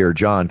 minutes here.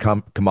 John,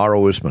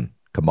 Kamaru Usman.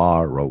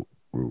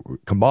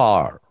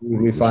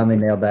 We finally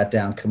nailed that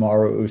down.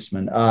 Kamaru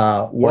Usman.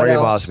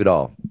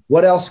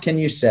 What else can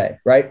you say,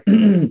 right?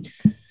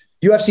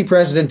 UFC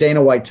president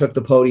Dana White took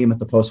the podium at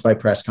the post-fight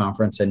press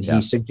conference, and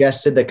he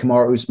suggested that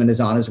Kamaru Usman is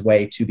on his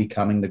way to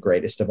becoming the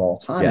greatest of all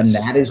time. Yes.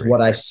 And that is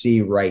what I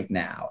see right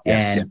now.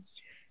 Yes. And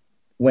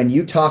when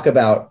you talk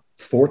about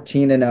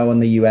 14-0 in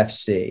the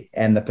UFC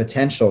and the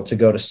potential to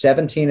go to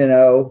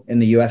 17-0 in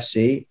the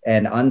UFC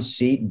and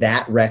unseat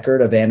that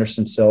record of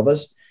Anderson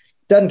Silva's,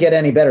 doesn't get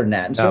any better than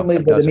that. And certainly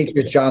the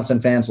Demetrius Johnson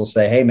fans will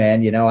say, hey,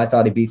 man, I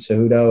thought he beat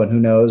Cejudo and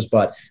who knows,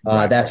 but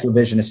that's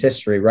revisionist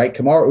history, right?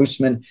 Kamaru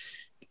Usman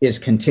is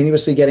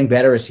continuously getting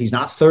better. He's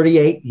not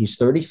 38, he's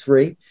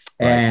 33.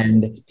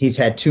 And he's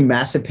had 2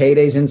 massive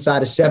paydays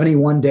inside of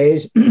 71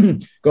 days.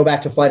 Go back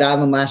to Fight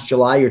Island last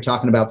July. You're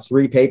talking about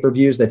 3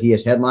 pay-per-views that he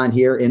has headlined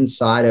here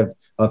inside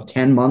of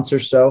 10 months or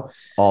so.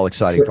 All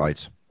exciting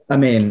fights. I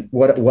mean,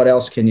 what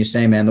else can you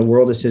say, man? The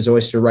world is his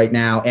oyster right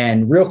now.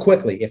 And real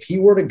quickly, if he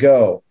were to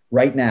go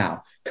right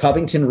now,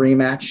 Covington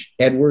rematch,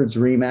 Edwards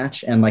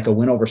rematch, and like a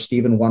win over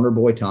Stephen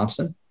Wonderboy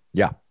Thompson.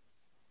 Yeah.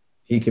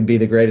 He could be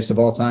the greatest of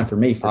all time for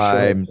me, for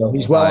sure. So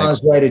he's well on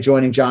his way to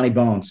joining Johnny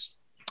Bones.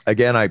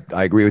 Again, I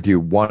agree with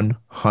you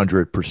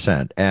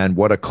 100%. And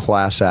what a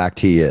class act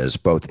he is,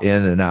 both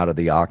in and out of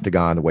the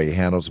octagon, the way he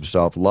handles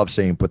himself. Love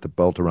seeing him put the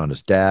belt around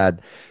his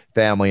dad,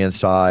 family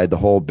inside, the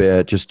whole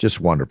bit. Just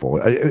wonderful.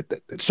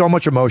 So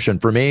much emotion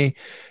for me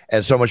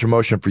and so much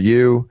emotion for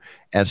you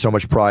and so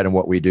much pride in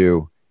what we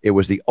do. It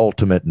was the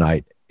ultimate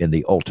night in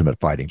the Ultimate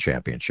Fighting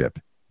Championship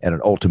and an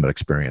ultimate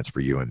experience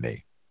for you and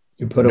me.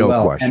 You put it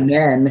well. Question. And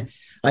then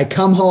I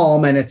come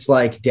home and it's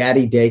like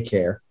daddy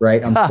daycare,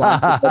 right? I'm flying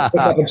to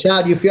pick up a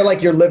child. You feel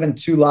like you're living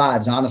 2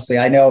 lives. Honestly,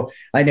 I know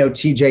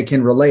TJ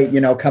can relate,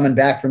 coming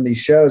back from these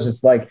shows.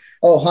 It's like,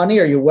 oh, honey,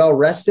 are you well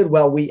rested?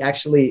 Well,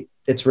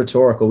 it's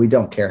rhetorical. We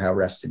don't care how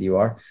rested you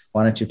are.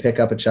 Why don't you pick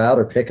up a child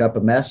or pick up a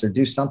mess or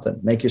do something,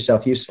 make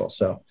yourself useful.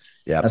 So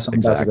that's what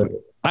I'm about to go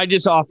do. I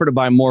just offer to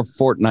buy more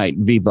Fortnite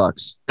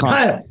V-Bucks.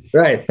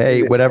 Right.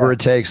 Hey, whatever it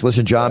takes.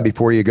 Listen, John,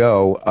 before you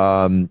go,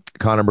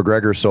 Conor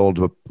McGregor sold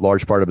a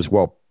large part of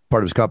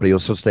his company. He'll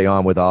still stay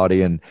on with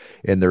Audi and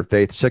in their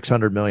faith,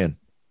 $600 million.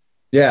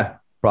 Yeah.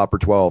 Proper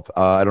 12.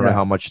 I don't know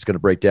how much it's going to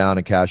break down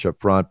and cash up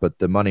front, but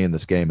the money in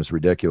this game is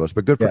ridiculous.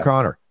 But good for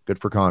Conor. Good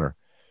for Conor.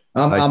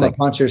 I'm a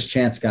puncher's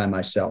chance guy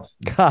myself.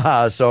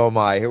 So am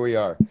I. Here we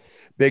are.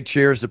 Big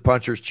cheers to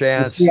Puncher's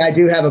Chance. See, I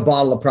do have a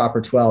bottle of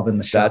Proper 12 in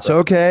the shop. That's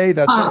okay.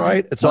 That's all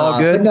right. It's all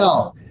good.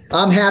 No,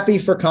 I'm happy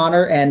for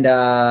Conor. And,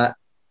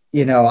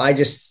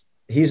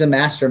 he's a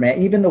master,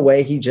 man. Even the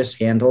way he just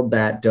handled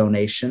that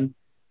donation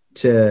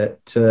to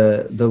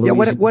the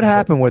Louisiana. What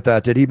happened with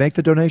that? Did he make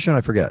the donation?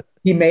 I forget.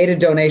 He made a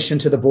donation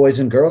to the Boys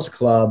and Girls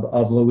Club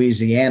of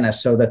Louisiana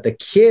so that the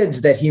kids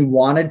that he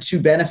wanted to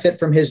benefit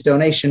from his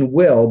donation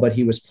will, but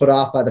he was put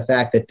off by the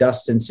fact that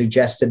Dustin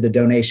suggested the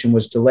donation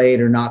was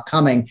delayed or not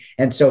coming.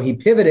 And so he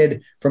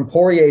pivoted from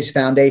Poirier's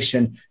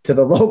foundation to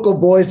the local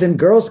Boys and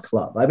Girls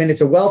Club. I mean,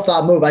 it's a well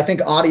thought move. I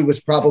think Audi was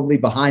probably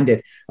behind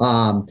it.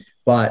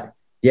 But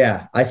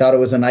yeah, I thought it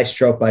was a nice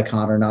stroke by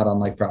Conor, not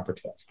unlike Proper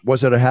 12.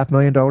 Was it a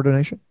 $500,000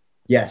 donation?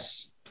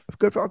 Yes.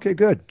 Good. Okay,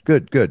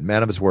 good.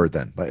 Man of his word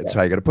then. That's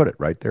how you got to put it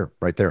right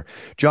there.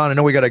 John, I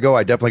know we got to go.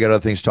 I definitely got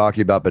other things to talk to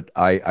you about, but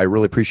I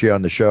really appreciate you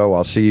on the show.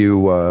 I'll see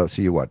you,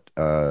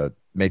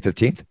 May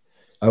 15th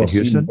in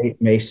Houston?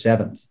 May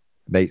 7th.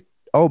 May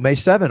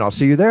 7th. I'll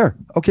see you there.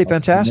 Okay,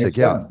 fantastic.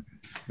 Yeah.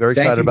 Very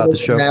excited about the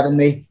show. Thank you for having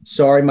me.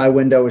 Sorry, my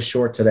window was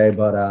short today,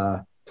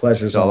 but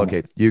pleasure's all.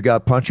 Okay. You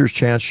got Puncher's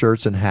Chance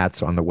shirts and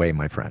hats on the way,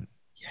 my friend.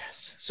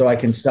 Yes. So I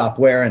can stop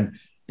wearing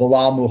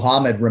Bilal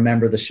Muhammad,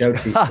 remember the show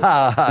t-shirt.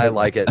 I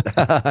like it.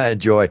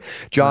 Enjoy.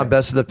 John,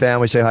 best of the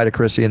family. Say hi to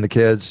Chrissy and the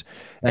kids.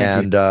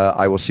 Thank you.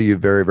 I will see you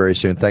very, very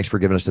soon. Thanks for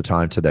giving us the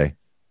time today.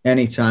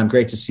 Anytime.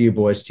 Great to see you,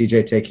 boys.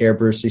 TJ, take care.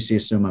 Brucey, see you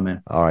soon, my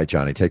man. All right,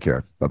 Johnny. Take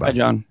care. Bye-bye. Bye,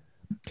 John.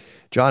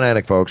 John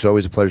Anik, folks.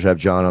 Always a pleasure to have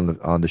John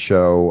on the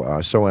show.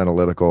 So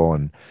analytical,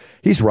 and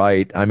he's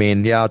right. I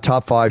mean, yeah,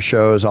 top 5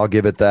 shows. I'll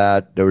give it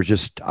that. There was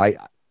just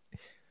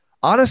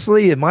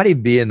honestly, it might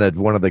even be in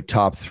one of the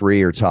top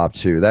 3 or top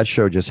 2. That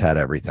show just had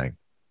everything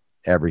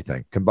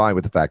combined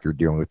with the fact you're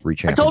dealing with 3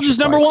 championships. I told you it's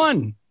number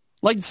 1.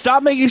 Like,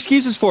 stop making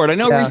excuses for it. I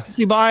know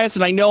recency bias,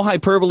 and I know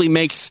hyperbole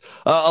makes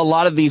a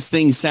lot of these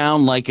things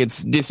sound like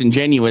it's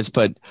disingenuous,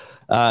 but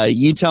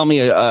you tell me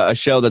a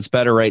show that's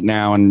better right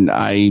now, and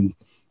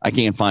I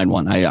can't find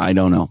one. I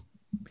don't know.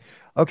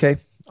 Okay.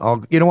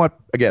 You know what?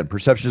 Again,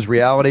 perception is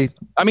reality.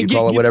 I mean, you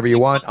call it whatever you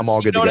want. I'm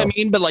all good to go. You know what I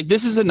mean? But like,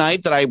 this is a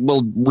night that I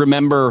will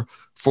remember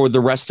for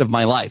the rest of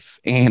my life.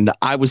 And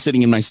I was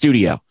sitting in my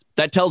studio.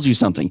 That tells you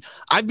something.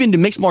 I've been to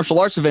mixed martial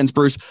arts events,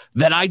 Bruce,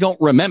 that I don't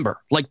remember.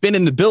 Like, been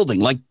in the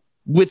building, like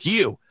with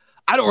you.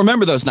 I don't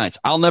remember those nights.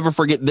 I'll never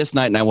forget this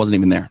night, and I wasn't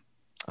even there.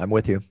 I'm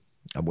with you.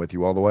 I'm with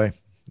you all the way.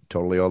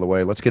 Totally all the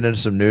way. Let's get into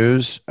some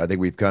news. I think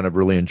we've kind of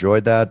really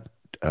enjoyed that.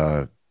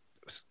 I'm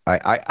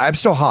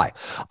still high.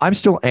 I'm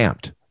still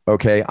amped.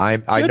 Okay. I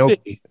know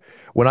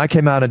when I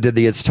came out and did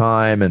the It's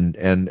Time and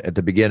at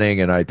the beginning,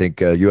 and I think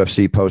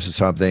UFC posted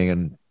something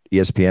and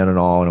ESPN and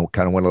all, and it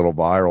kind of went a little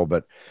viral,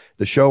 but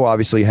the show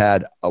obviously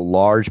had a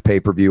large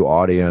pay-per-view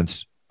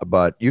audience,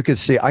 but you could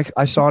see,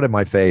 I saw it in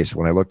my face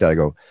when I looked at it. I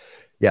go,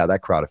 yeah,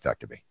 that crowd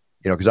affected me.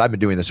 Because I've been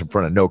doing this in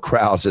front of no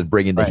crowds and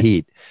bringing the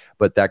heat,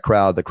 but the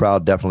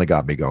crowd definitely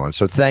got me going.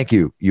 So thank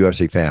you,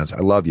 UFC fans. I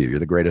love you. You're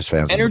the greatest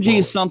fans. Energy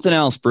is something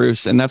else,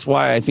 Bruce. And that's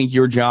why I think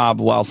your job,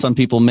 while some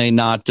people may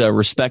not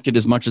respect it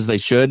as much as they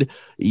should,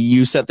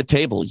 you set the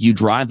table, you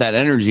drive that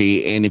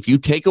energy. And if you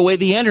take away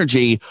the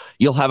energy,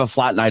 you'll have a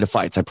flat night of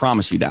fights. I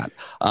promise you that.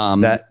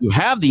 You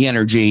have the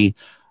energy,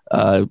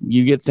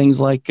 you get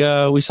things like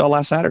we saw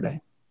last Saturday.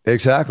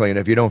 Exactly. And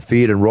if you don't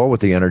feed and roll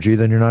with the energy,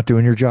 then you're not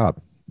doing your job.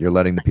 You're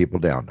letting the people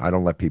down. I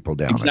don't let people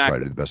down. Exactly. I try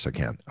to do the best I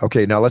can.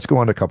 Okay, now let's go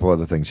on to a couple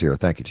other things here.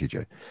 Thank you,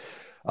 TJ.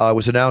 It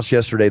was announced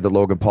yesterday that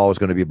Logan Paul was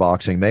going to be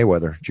boxing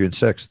Mayweather June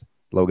 6th.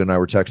 Logan and I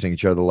were texting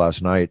each other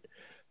last night.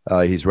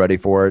 He's ready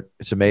for it.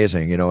 It's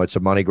amazing. It's a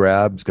money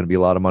grab. It's going to be a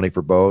lot of money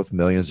for both.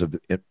 Millions of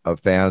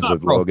fans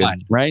of Logan.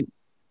 Fight, right?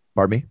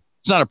 Pardon me?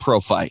 It's not a pro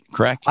fight,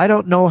 correct? I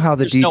don't know how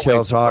the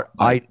details are.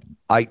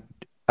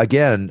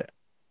 Again,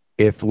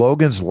 if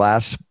Logan's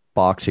last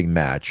boxing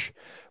match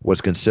was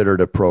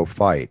considered a pro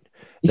fight,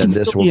 then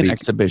this will be an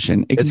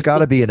exhibition. It's got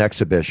to be an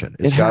exhibition.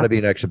 It's got to be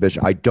an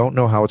exhibition. I don't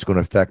know how it's going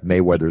to affect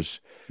Mayweather's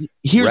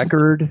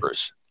record.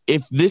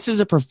 If this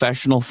is a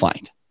professional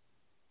fight,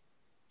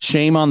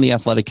 shame on the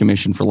Athletic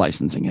Commission for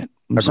licensing it.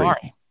 I'm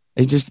sorry.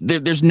 It's just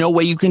there's no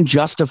way you can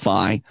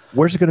justify.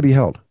 Where's it going to be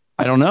held?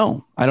 I don't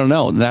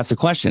know. That's the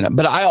question.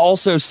 But I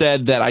also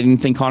said that I didn't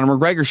think Conor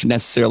McGregor should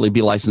necessarily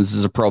be licensed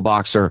as a pro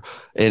boxer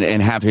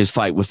and have his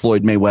fight with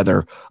Floyd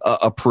Mayweather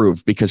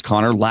approved, because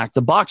Conor lacked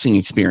the boxing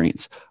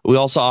experience. We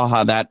all saw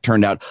how that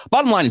turned out.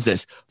 Bottom line is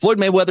this: Floyd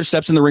Mayweather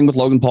steps in the ring with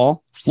Logan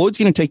Paul. Floyd's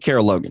going to take care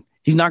of Logan.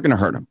 He's not going to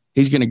hurt him.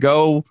 He's going to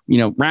go,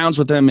 rounds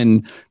with him,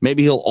 and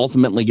maybe he'll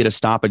ultimately get a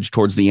stoppage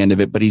towards the end of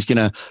it. But he's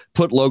going to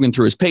put Logan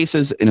through his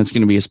paces, and it's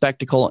going to be a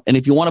spectacle. And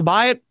if you want to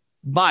buy it,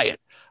 buy it.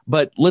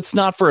 But let's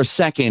not for a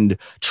second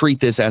treat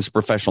this as a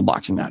professional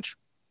boxing match.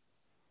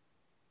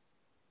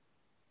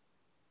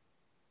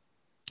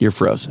 You're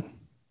frozen.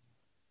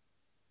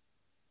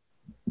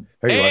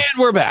 And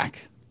we're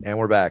back.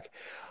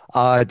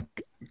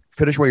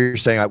 Finish what you're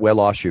saying. I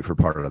lost you for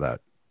part of that.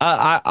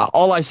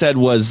 All I said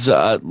was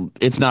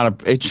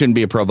it shouldn't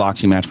be a pro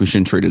boxing match. We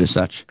shouldn't treat it as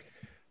such.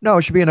 No,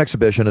 it should be an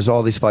exhibition, as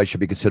all these fights should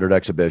be considered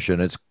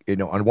exhibition. It's,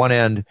 on one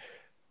end,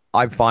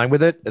 I'm fine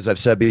with it. As I've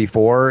said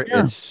before,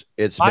 it's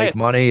make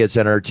money, it's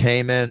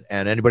entertainment.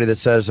 And anybody that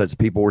says, as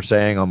people were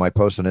saying on my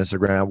post on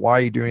Instagram, why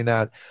are you doing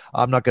that?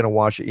 I'm not going to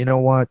watch it. You know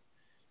what?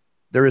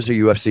 There is a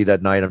UFC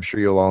that night. I'm sure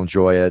you'll all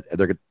enjoy it.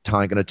 They're going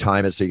to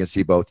time it so you can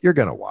see both. You're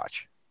going to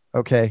watch.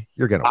 Okay.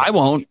 You're going to watch. I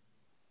won't.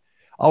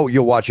 Oh,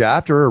 you'll watch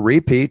after a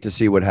repeat to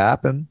see what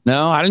happened.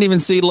 No, I didn't even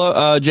see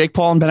Jake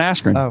Paul and Ben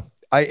Askren. Oh,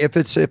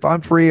 if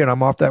I'm free and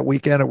I'm off that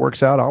weekend, it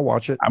works out, I'll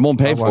watch it. I won't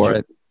pay for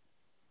it.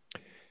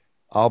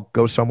 I'll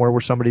go somewhere where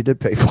somebody did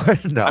pay for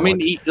it. No, I mean,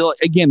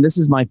 again, this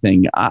is my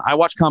thing. I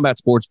watch combat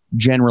sports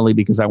generally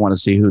because I want to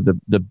see who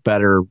the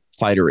better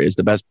fighter is,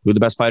 who the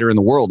best fighter in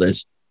the world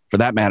is, for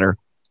that matter.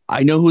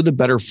 I know who the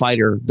better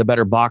fighter, the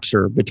better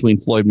boxer between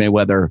Floyd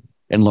Mayweather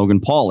and Logan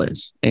Paul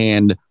is.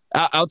 And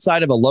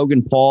outside of a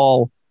Logan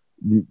Paul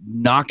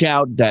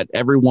knockout that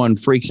everyone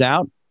freaks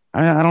out.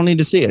 I don't need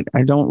to see it.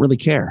 I don't really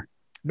care.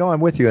 No,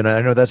 I'm with you, and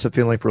I know that's a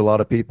feeling for a lot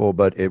of people,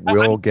 but it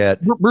will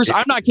get. Bruce,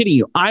 I'm not kidding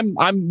you. I'm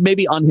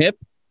maybe unhip.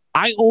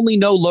 I only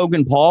know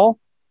Logan Paul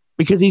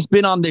because he's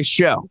been on this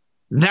show.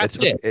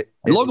 That's it.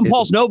 Logan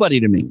Paul's nobody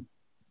to me.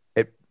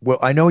 Well,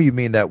 I know you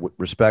mean that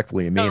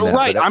respectfully. You mean that,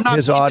 right? I'm not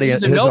his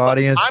audience.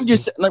 I'm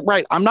just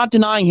right. I'm not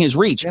denying his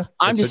reach. Yeah,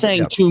 I'm just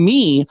saying to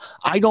me,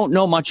 I don't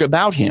know much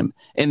about him.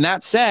 And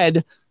that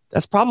said,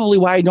 that's probably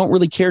why I don't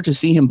really care to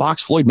see him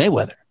box Floyd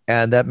Mayweather.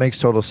 And that makes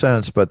total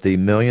sense. But the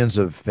millions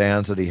of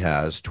fans that he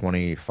has,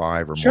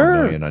 25 or more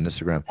million on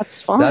Instagram,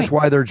 that's fine. That's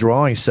why they're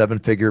drawing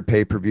 7-figure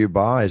pay-per-view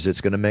buys.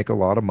 It's going to make a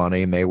lot of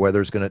money.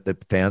 Mayweather's the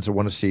fans will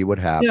want to see what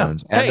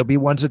happens. And there'll be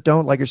ones that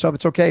don't, like yourself.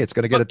 It's okay. It's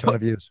going to get a ton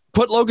of views.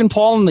 Put Logan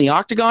Paul in the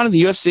octagon in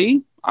the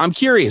UFC. I'm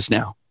curious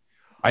now.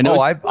 I know.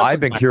 I've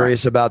been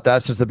curious about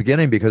that since the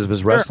beginning because of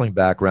his wrestling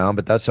background,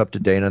 but that's up to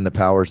Dana and the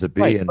powers that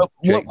be. Right. And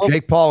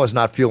Jake Paul is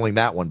not fueling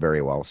that one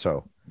very well.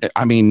 So.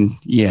 I mean,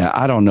 yeah,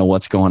 I don't know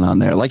what's going on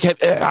there. Like,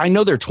 I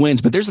know they're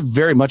twins, but there's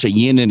very much a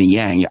yin and a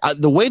yang.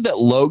 The way that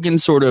Logan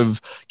sort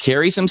of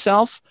carries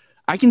himself,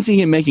 I can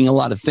see him making a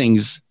lot of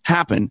things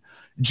happen.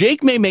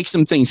 Jake may make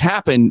some things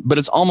happen, but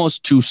it's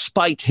almost to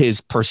spite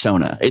his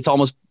persona. It's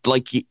almost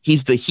like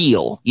he's the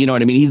heel. You know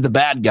what I mean? He's the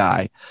bad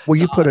guy. Well,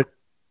 you put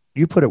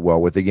it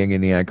well with the yin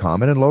and the yang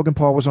comment. And Logan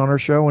Paul was on our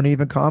show and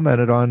even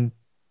commented on,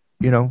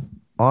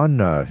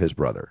 his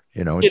brother.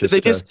 It's they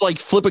just like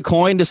flip a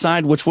coin,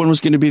 decide which one was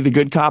going to be the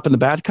good cop and the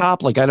bad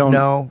cop. Like, I don't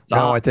know.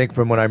 No, I think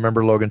from what I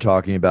remember Logan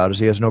talking about is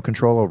he has no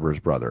control over his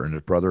brother, and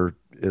his brother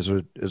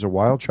is a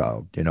wild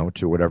child,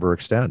 to whatever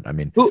extent. I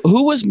mean,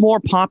 who was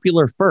more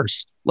popular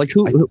first? Like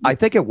who? I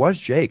think it was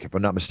Jake, if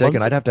I'm not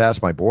mistaken. I'd have to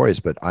ask my boys,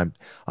 but I'm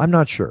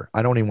not sure.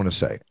 I don't even want to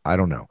say. I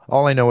don't know.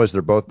 All I know is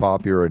they're both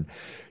popular, and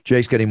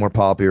Jake's getting more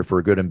popular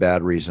for good and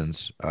bad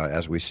reasons,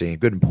 as we've seen,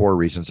 good and poor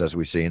reasons, as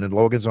we've seen, and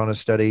Logan's on a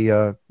steady,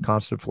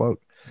 constant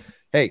float.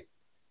 Hey,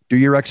 do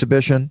your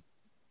exhibition,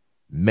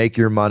 make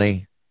your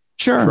money,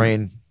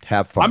 train,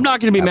 have fun. I'm not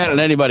going to be mad at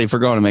anybody for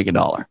going to make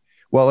 $1.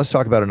 Well, let's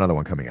talk about another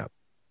one coming up.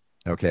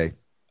 Okay.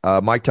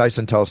 Mike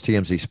Tyson tells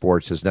TMZ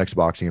Sports his next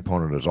boxing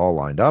opponent is all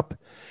lined up,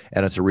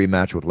 and it's a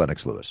rematch with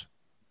Lennox Lewis.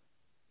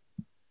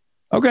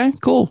 Okay,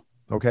 cool.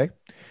 Okay.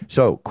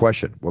 So,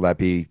 question, will that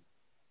be,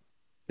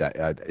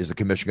 is the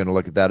commission going to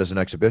look at that as an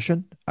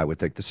exhibition? I would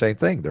think the same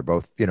thing. They're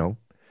both,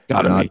 it's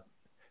got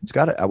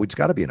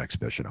to be an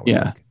exhibition. I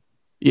would think.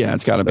 Yeah,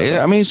 it's got to be.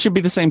 I mean, it should be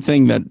the same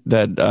thing that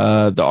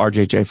the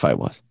RJJ fight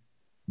was.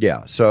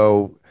 Yeah.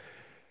 So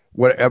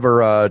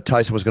whatever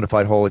Tyson was going to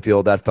fight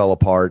Holyfield, that fell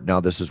apart. Now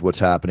this is what's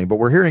happening. But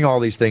we're hearing all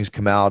these things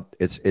come out.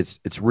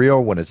 It's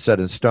real when it's set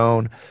in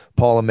stone.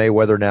 Paul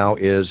Mayweather now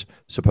is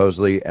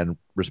supposedly and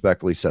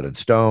respectfully set in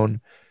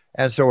stone.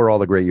 And so are all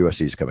the great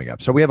UFCs coming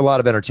up. So we have a lot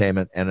of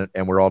entertainment, and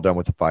we're all done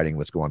with the fighting.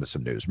 Let's go on to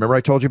some news. Remember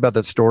I told you about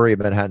that story at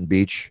Manhattan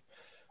Beach?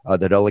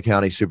 That LA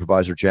County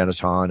Supervisor Janice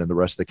Hahn and the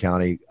rest of the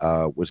county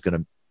was going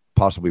to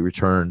possibly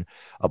return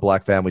a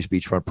black family's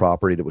beachfront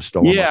property that was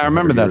stolen. Yeah, I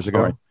remember that years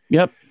ago.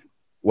 Yep.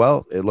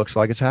 Well, it looks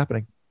like it's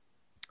happening.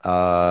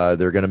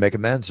 They're going to make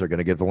amends. They're going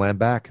to give the land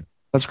back.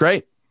 That's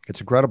great.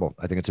 It's incredible.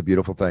 I think it's a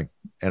beautiful thing,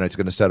 and it's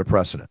going to set a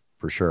precedent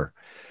for sure.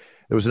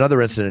 There was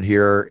another incident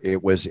here.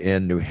 It was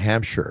in New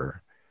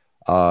Hampshire.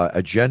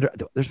 There's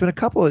been a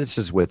couple of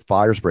instances with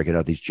fires breaking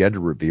out, these gender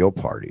reveal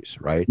parties,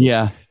 right?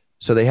 Yeah.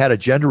 So they had a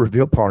gender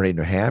reveal party in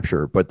New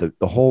Hampshire, but the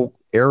whole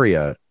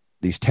area,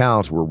 these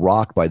towns were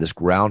rocked by this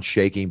ground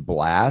shaking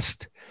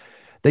blast.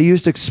 They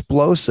used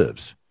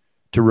explosives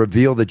to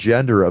reveal the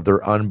gender of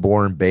their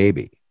unborn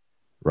baby,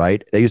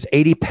 right? They used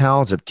 80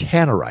 pounds of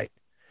tannerite.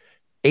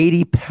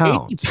 80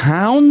 pounds. 80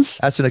 pounds?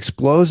 That's an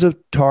explosive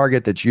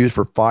target that's used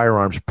for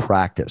firearms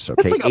practice.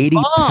 Okay. Like 80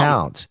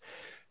 pounds.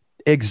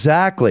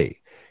 Exactly.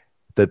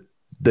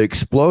 The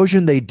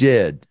explosion they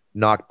did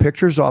knocked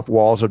pictures off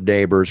walls of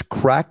neighbors,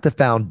 cracked the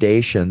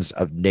foundations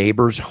of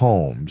neighbors'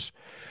 homes.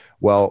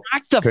 Well,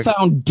 cracked the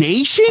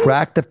foundation?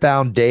 Cracked the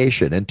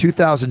foundation. In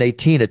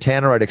 2018, a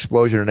tannerite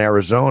explosion in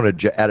Arizona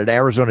at an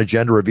Arizona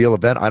gender reveal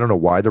event. I don't know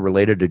why they're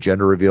related to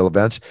gender reveal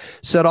events.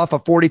 Set off a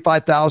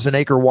 45,000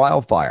 acre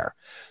wildfire.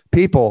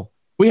 People.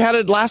 We had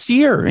it last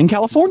year in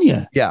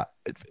California. Yeah.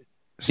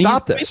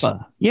 Stop this.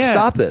 Yeah.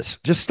 Stop this.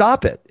 Just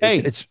stop it. Hey,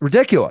 it's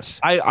ridiculous.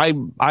 I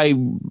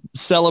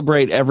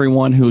celebrate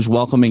everyone who's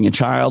welcoming a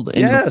child.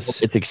 And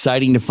yes. It's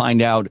exciting to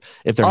find out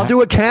if they're. I'll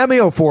do a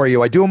cameo for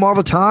you. I do them all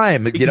the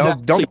time.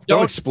 Exactly.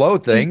 Don't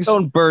explode things.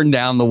 Don't burn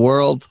down the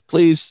world,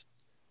 please.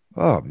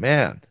 Oh,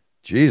 man.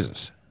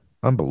 Jesus.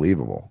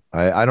 Unbelievable.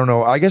 I don't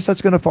know. I guess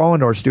that's going to fall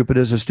into our stupid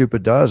is as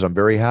stupid does. I'm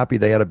very happy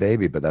they had a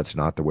baby, but that's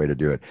not the way to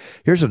do it.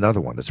 Here's another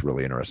one that's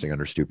really interesting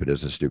under stupid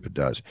is as stupid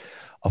does.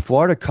 A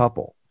Florida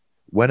couple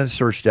went and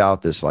searched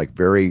out this like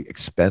very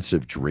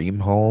expensive dream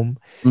home.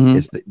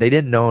 Mm-hmm. They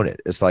didn't own it.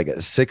 It's like a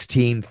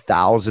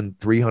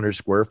 16,300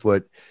 square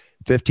foot,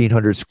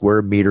 1,500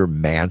 square meter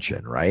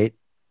mansion, right?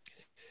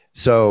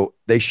 So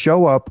they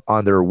show up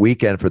on their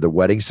weekend for the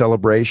wedding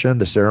celebration,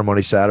 the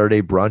ceremony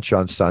Saturday, brunch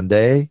on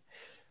Sunday.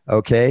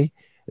 Okay.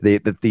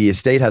 The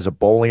estate has a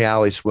bowling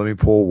alley, swimming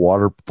pool,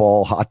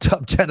 waterfall, hot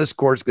tub, tennis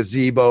courts,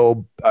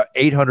 gazebo,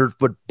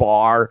 800-foot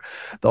bar,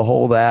 the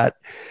whole that.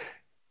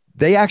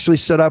 They actually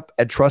set up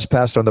and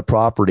trespassed on the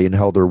property and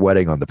held their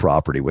wedding on the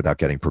property without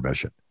getting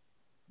permission.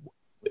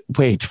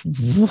 Wait,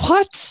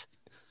 what?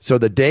 So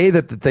the day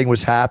that the thing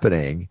was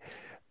happening,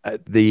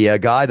 the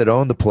guy that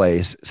owned the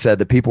place said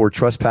that people were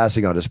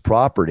trespassing on his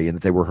property and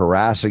that they were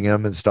harassing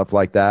him and stuff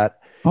like that.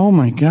 Oh,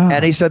 my God.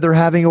 And he said, they're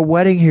having a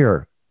wedding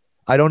here.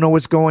 I don't know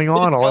what's going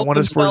on. All I want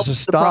is for us to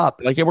stop.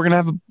 Like, we're going to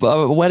have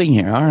a wedding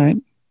here. All right.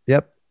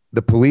 Yep.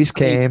 The police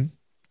came.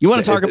 You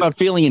want to talk about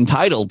feeling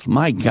entitled?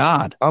 My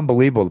God.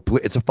 Unbelievable.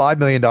 It's a $5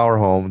 million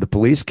home. The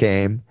police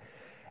came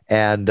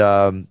and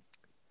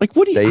like,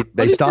 what do you,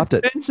 they stopped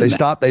it. They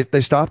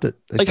stopped it.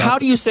 Like, how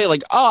do you say,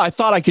 like, oh, I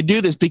thought I could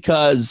do this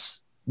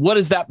because what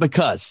is that?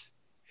 Because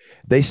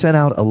they sent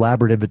out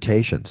elaborate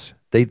invitations.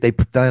 They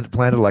planned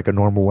it like a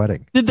normal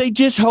wedding. Did they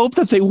just hope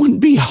that they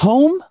wouldn't be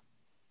home?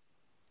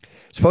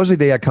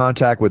 Supposedly they had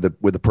contact with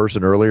the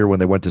person earlier when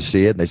they went to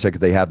see it, and they said,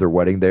 could they have their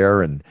wedding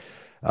there? And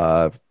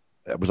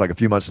it was like a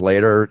few months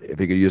later if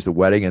he could use the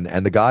wedding,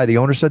 and the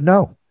owner said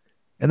no,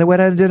 and they went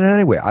ahead and did it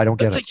anyway. I don't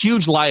get it. It's a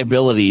huge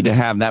liability to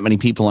have that many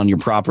people on your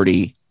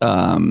property,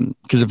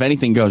 because if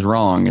anything goes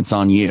wrong, it's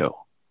on you.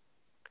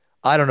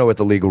 I don't know what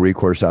the legal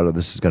recourse out of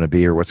this is going to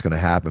be or what's going to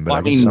happen, but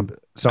I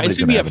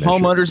assume you have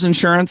homeowners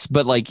insurance,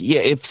 but like, yeah,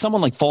 if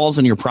someone like falls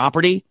on your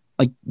property,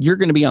 like you're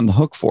going to be on the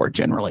hook for it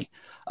generally.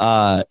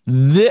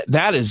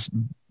 That is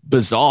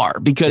bizarre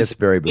because it's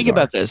very bizarre. Think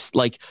about this.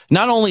 Like,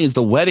 not only is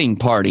the wedding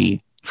party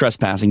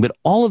trespassing, but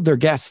all of their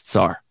guests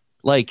are.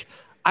 Like,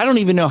 I don't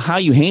even know how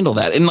you handle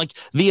that. And like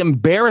the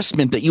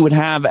embarrassment that you would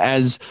have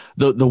as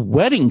the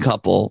wedding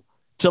couple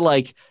to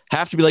like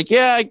have to be like,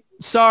 yeah,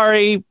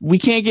 sorry, we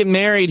can't get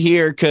married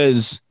here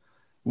because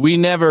we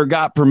never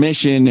got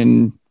permission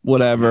and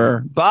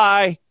whatever.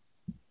 Bye.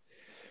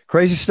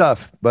 Crazy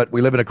stuff, but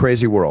we live in a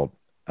crazy world.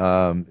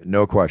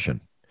 No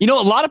question. You know,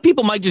 a lot of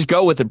people might just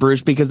go with it,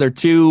 Bruce, because they're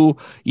too,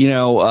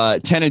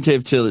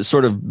 tentative to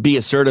sort of be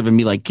assertive and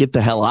be like, get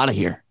the hell out of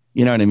here.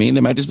 You know what I mean?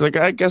 They might just be like,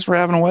 I guess we're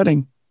having a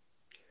wedding.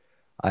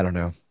 I don't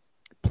know.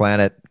 Plan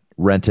it,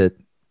 rent it,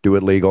 do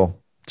it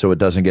legal so it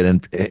doesn't get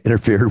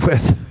interfered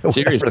with.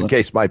 Seriously. Whatever the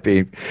case might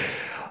be.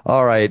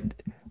 All right.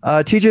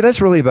 TJ, that's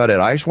really about it.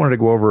 I just wanted to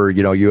go over,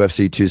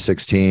 UFC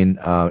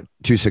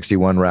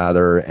 261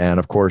 rather. And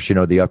of course,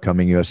 the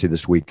upcoming UFC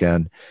this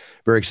weekend.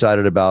 Very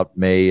excited about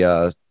May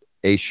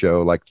 8th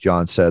show. Like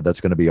John said,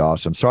 that's going to be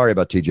awesome. Sorry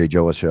about TJ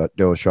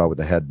Dillashaw with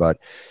the headbutt,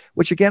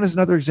 which again is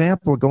another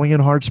example of going in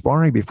hard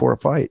sparring before a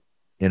fight,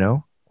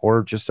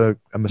 or just a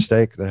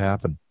mistake that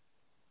happened.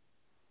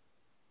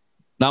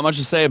 Not much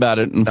to say about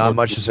it. Not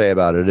much to say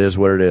about it. It is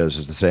what it is.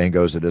 As the saying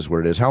goes, it is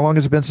what it is. How long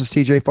has it been since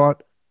TJ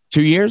fought?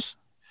 2 years.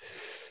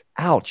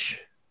 Ouch.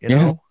 You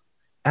know?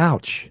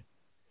 Ouch.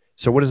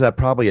 So what is that?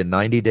 Probably a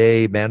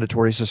 90-day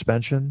mandatory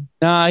suspension?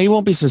 Nah, he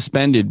won't be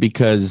suspended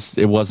because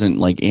it wasn't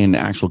like in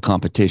actual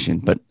competition,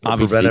 but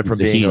obviously prevent it from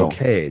being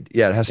okayed.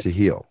 Yeah, it has to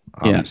heal.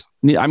 Obviously.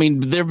 Yeah. I mean,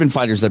 there have been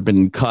fighters that have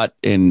been cut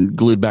and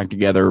glued back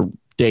together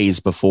days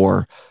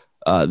before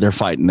their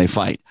fight, and they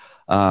fight.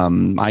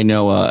 I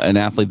know an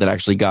athlete that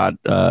actually got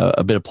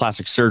a bit of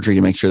plastic surgery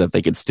to make sure that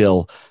they could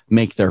still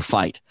make their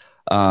fight.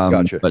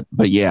 Gotcha.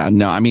 But yeah,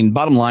 no, I mean,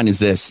 bottom line is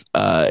this,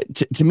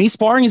 to me,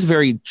 sparring is a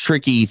very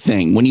tricky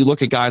thing. When you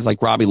look at guys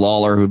like Robbie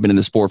Lawler, who've been in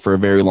the sport for a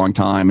very long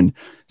time and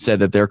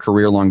said that their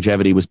career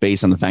longevity was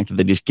based on the fact that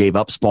they just gave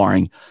up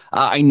sparring.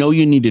 I know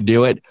you need to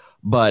do it,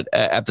 but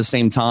at the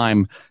same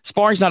time,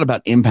 sparring is not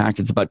about impact.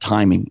 It's about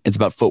timing. It's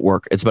about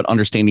footwork. It's about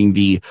understanding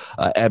the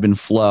ebb and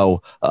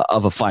flow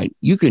of a fight.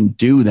 You can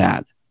do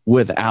that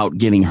without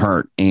getting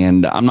hurt.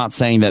 And I'm not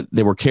saying that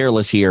they were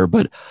careless here,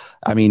 but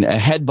I mean, a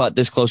headbutt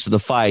this close to the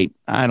fight,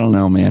 I don't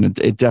know, man.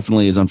 It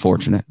definitely is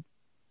unfortunate.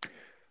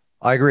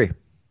 I agree.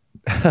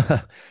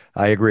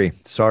 I agree.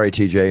 Sorry,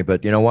 TJ,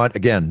 but you know what?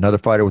 Again, another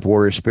fighter with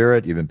warrior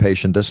spirit. You've been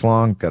patient this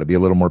long. Got to be a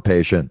little more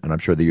patient. And I'm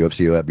sure the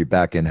UFC will have you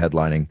back in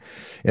headlining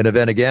an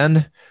event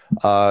again,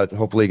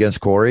 hopefully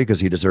against Corey,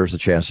 because he deserves the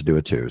chance to do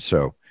it too.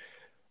 So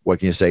what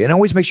can you say? It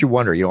always makes you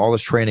wonder, all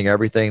this training,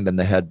 everything, then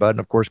the headbutt. And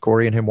of course,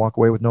 Corey and him walk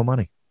away with no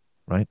money.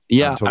 Right.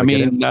 Yeah. I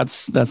mean,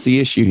 that's the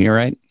issue here,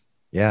 right?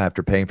 Yeah.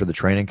 After paying for the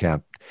training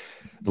camp,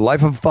 the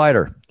life of a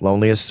fighter,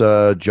 loneliest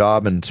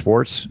job in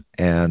sports.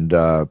 And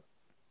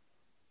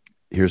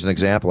here's an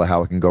example of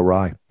how it can go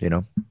awry,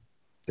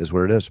 is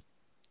what it is.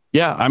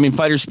 Yeah. I mean,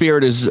 fighter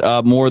spirit is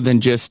more than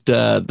just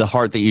the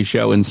heart that you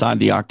show inside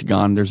the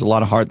octagon. There's a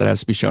lot of heart that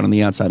has to be shown on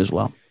the outside as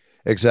well.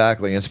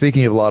 Exactly. And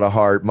speaking of a lot of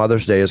heart,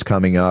 Mother's Day is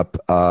coming up.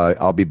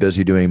 I'll be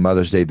busy doing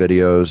Mother's Day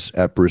videos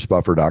at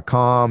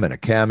brucebuffer.com and a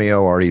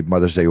Cameo. Already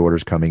Mother's Day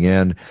orders coming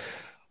in.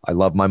 I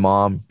love my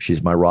mom.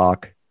 She's my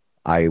rock.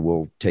 I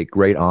will take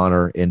great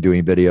honor in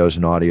doing videos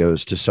and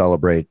audios to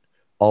celebrate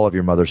all of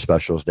your Mother's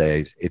Specials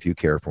Day if you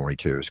care for me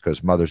too,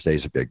 because Mother's Day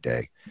is a big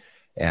day.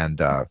 And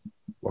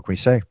what can we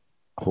say?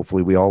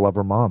 Hopefully we all love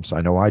our moms.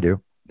 I know I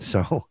do.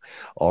 So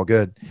all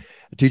good.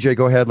 TJ,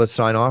 go ahead. Let's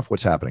sign off.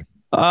 What's happening?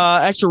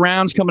 Extra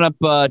rounds coming up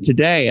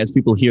today as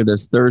people hear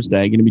this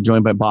Thursday. Going to be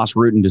joined by Boss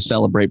Rutan to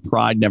celebrate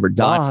Pride Never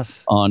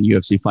Dies on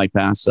UFC Fight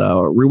Pass.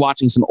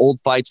 Rewatching some old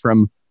fights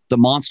from the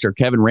monster,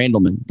 Kevin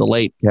Randleman, the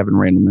late Kevin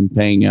Randleman,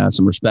 paying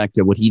some respect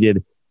to what he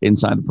did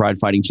inside the Pride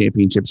Fighting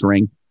Championships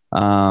ring.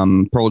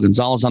 Pearl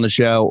Gonzalez on the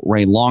show.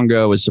 Ray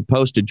Longo is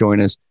supposed to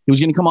join us. He was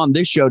going to come on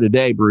this show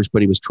today, Bruce,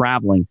 but he was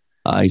traveling.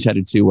 He's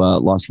headed to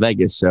Las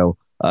Vegas, so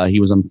he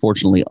was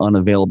unfortunately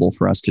unavailable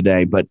for us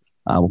today. But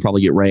we'll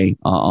probably get Ray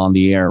on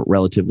the air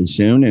relatively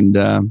soon.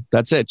 And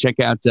that's it. Check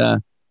out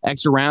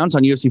Extra Rounds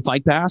on UFC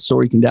Fight Pass,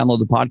 or you can download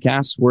the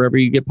podcast wherever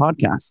you get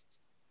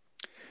podcasts.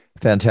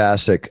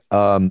 Fantastic.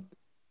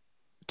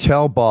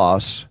 Tell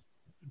Boss,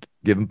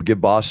 give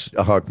Boss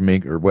a hug from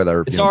me, or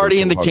whether it's already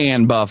in the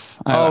can,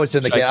 Buff. Oh, it's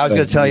in the can. I was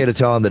going to tell you to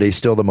tell him that he's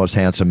still the most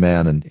handsome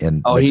man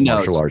in mixed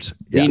martial arts.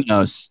 Yeah. He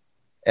knows.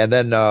 And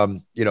then,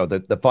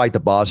 the fight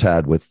that Boss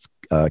had with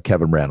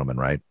Kevin Randleman,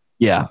 right?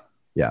 Yeah.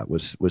 Yeah, it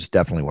was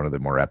definitely one of the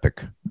more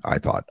epic, I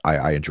thought.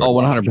 I enjoyed it. Oh,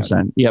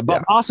 100%. Yeah,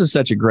 but Boss is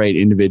such a great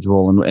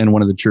individual and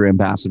one of the true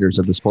ambassadors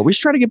of the sport. We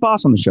should try to get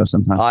Boss on the show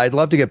sometime. I'd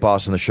love to get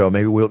Boss on the show.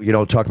 Maybe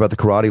we'll, talk about the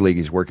karate league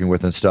he's working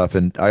with and stuff.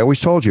 And I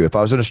always told you, if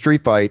I was in a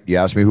street fight, you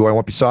asked me who I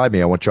want beside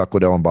me, I want Chuck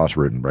Liddell and Boss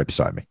Rutan right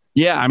beside me.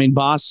 Yeah, I mean,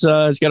 Boss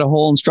has got a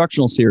whole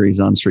instructional series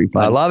on Street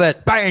Fighting. I love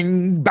it.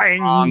 Bang, bang,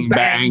 bang,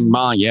 bang,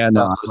 bang. Yeah,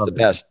 no, it's the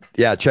best.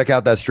 Yeah, check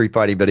out that Street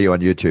Fighting video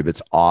on YouTube.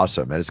 It's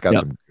awesome, and it's got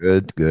some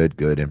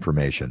good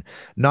information.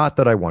 Not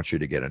that I want you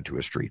to get into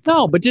a street fight.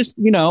 No, but just,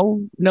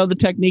 know the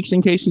techniques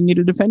in case you need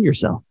to defend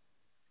yourself.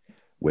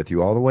 With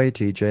you all the way,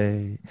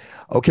 TJ.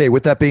 Okay,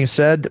 with that being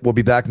said, we'll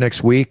be back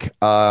next week.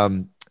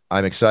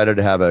 I'm excited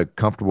to have a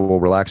comfortable,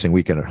 relaxing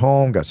weekend at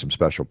home. Got some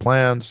special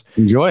plans.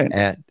 Enjoy it.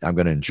 And I'm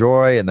going to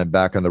enjoy, and then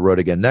back on the road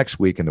again next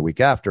week and the week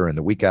after, and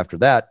the week after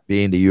that,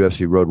 being the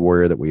UFC road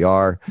warrior that we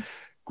are.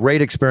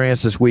 Great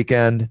experience this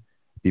weekend.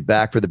 Be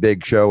back for the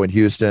big show in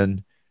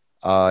Houston.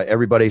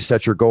 Everybody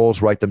set your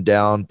goals, write them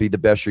down, be the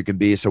best you can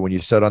be. So when you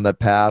set on that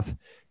path,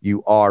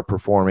 you are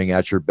performing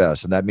at your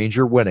best. And that means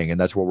you're winning. And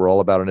that's what we're all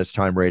about on It's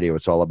Time Radio.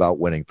 It's all about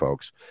winning,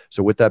 folks.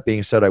 So with that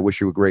being said, I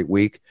wish you a great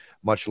week.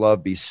 Much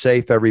love. Be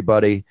safe,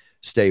 everybody.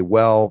 Stay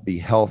well, be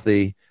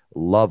healthy,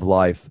 love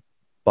life.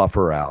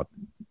 Buffer out.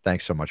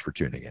 Thanks so much for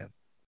tuning in.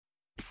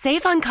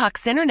 Save on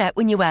Cox Internet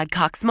when you add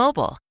Cox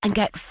Mobile and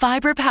get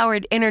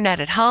fiber-powered internet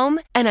at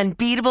home and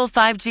unbeatable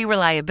 5G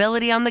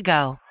reliability on the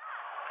go.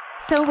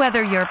 So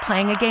whether you're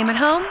playing a game at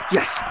home,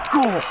 yes,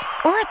 cool,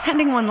 or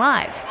attending one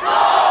live,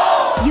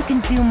 you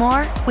can do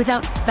more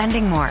without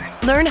spending more.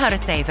 Learn how to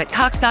save at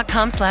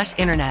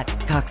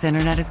cox.com/internet. Cox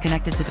Internet is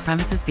connected to the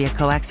premises via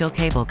coaxial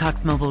cable.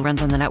 Cox Mobile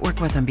runs on the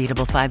network with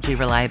unbeatable 5G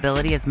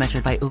reliability as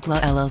measured by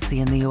Ookla LLC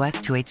in the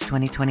U.S. to H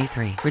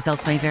 2023.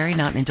 Results may vary,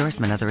 not an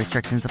endorsement. Other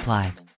restrictions apply.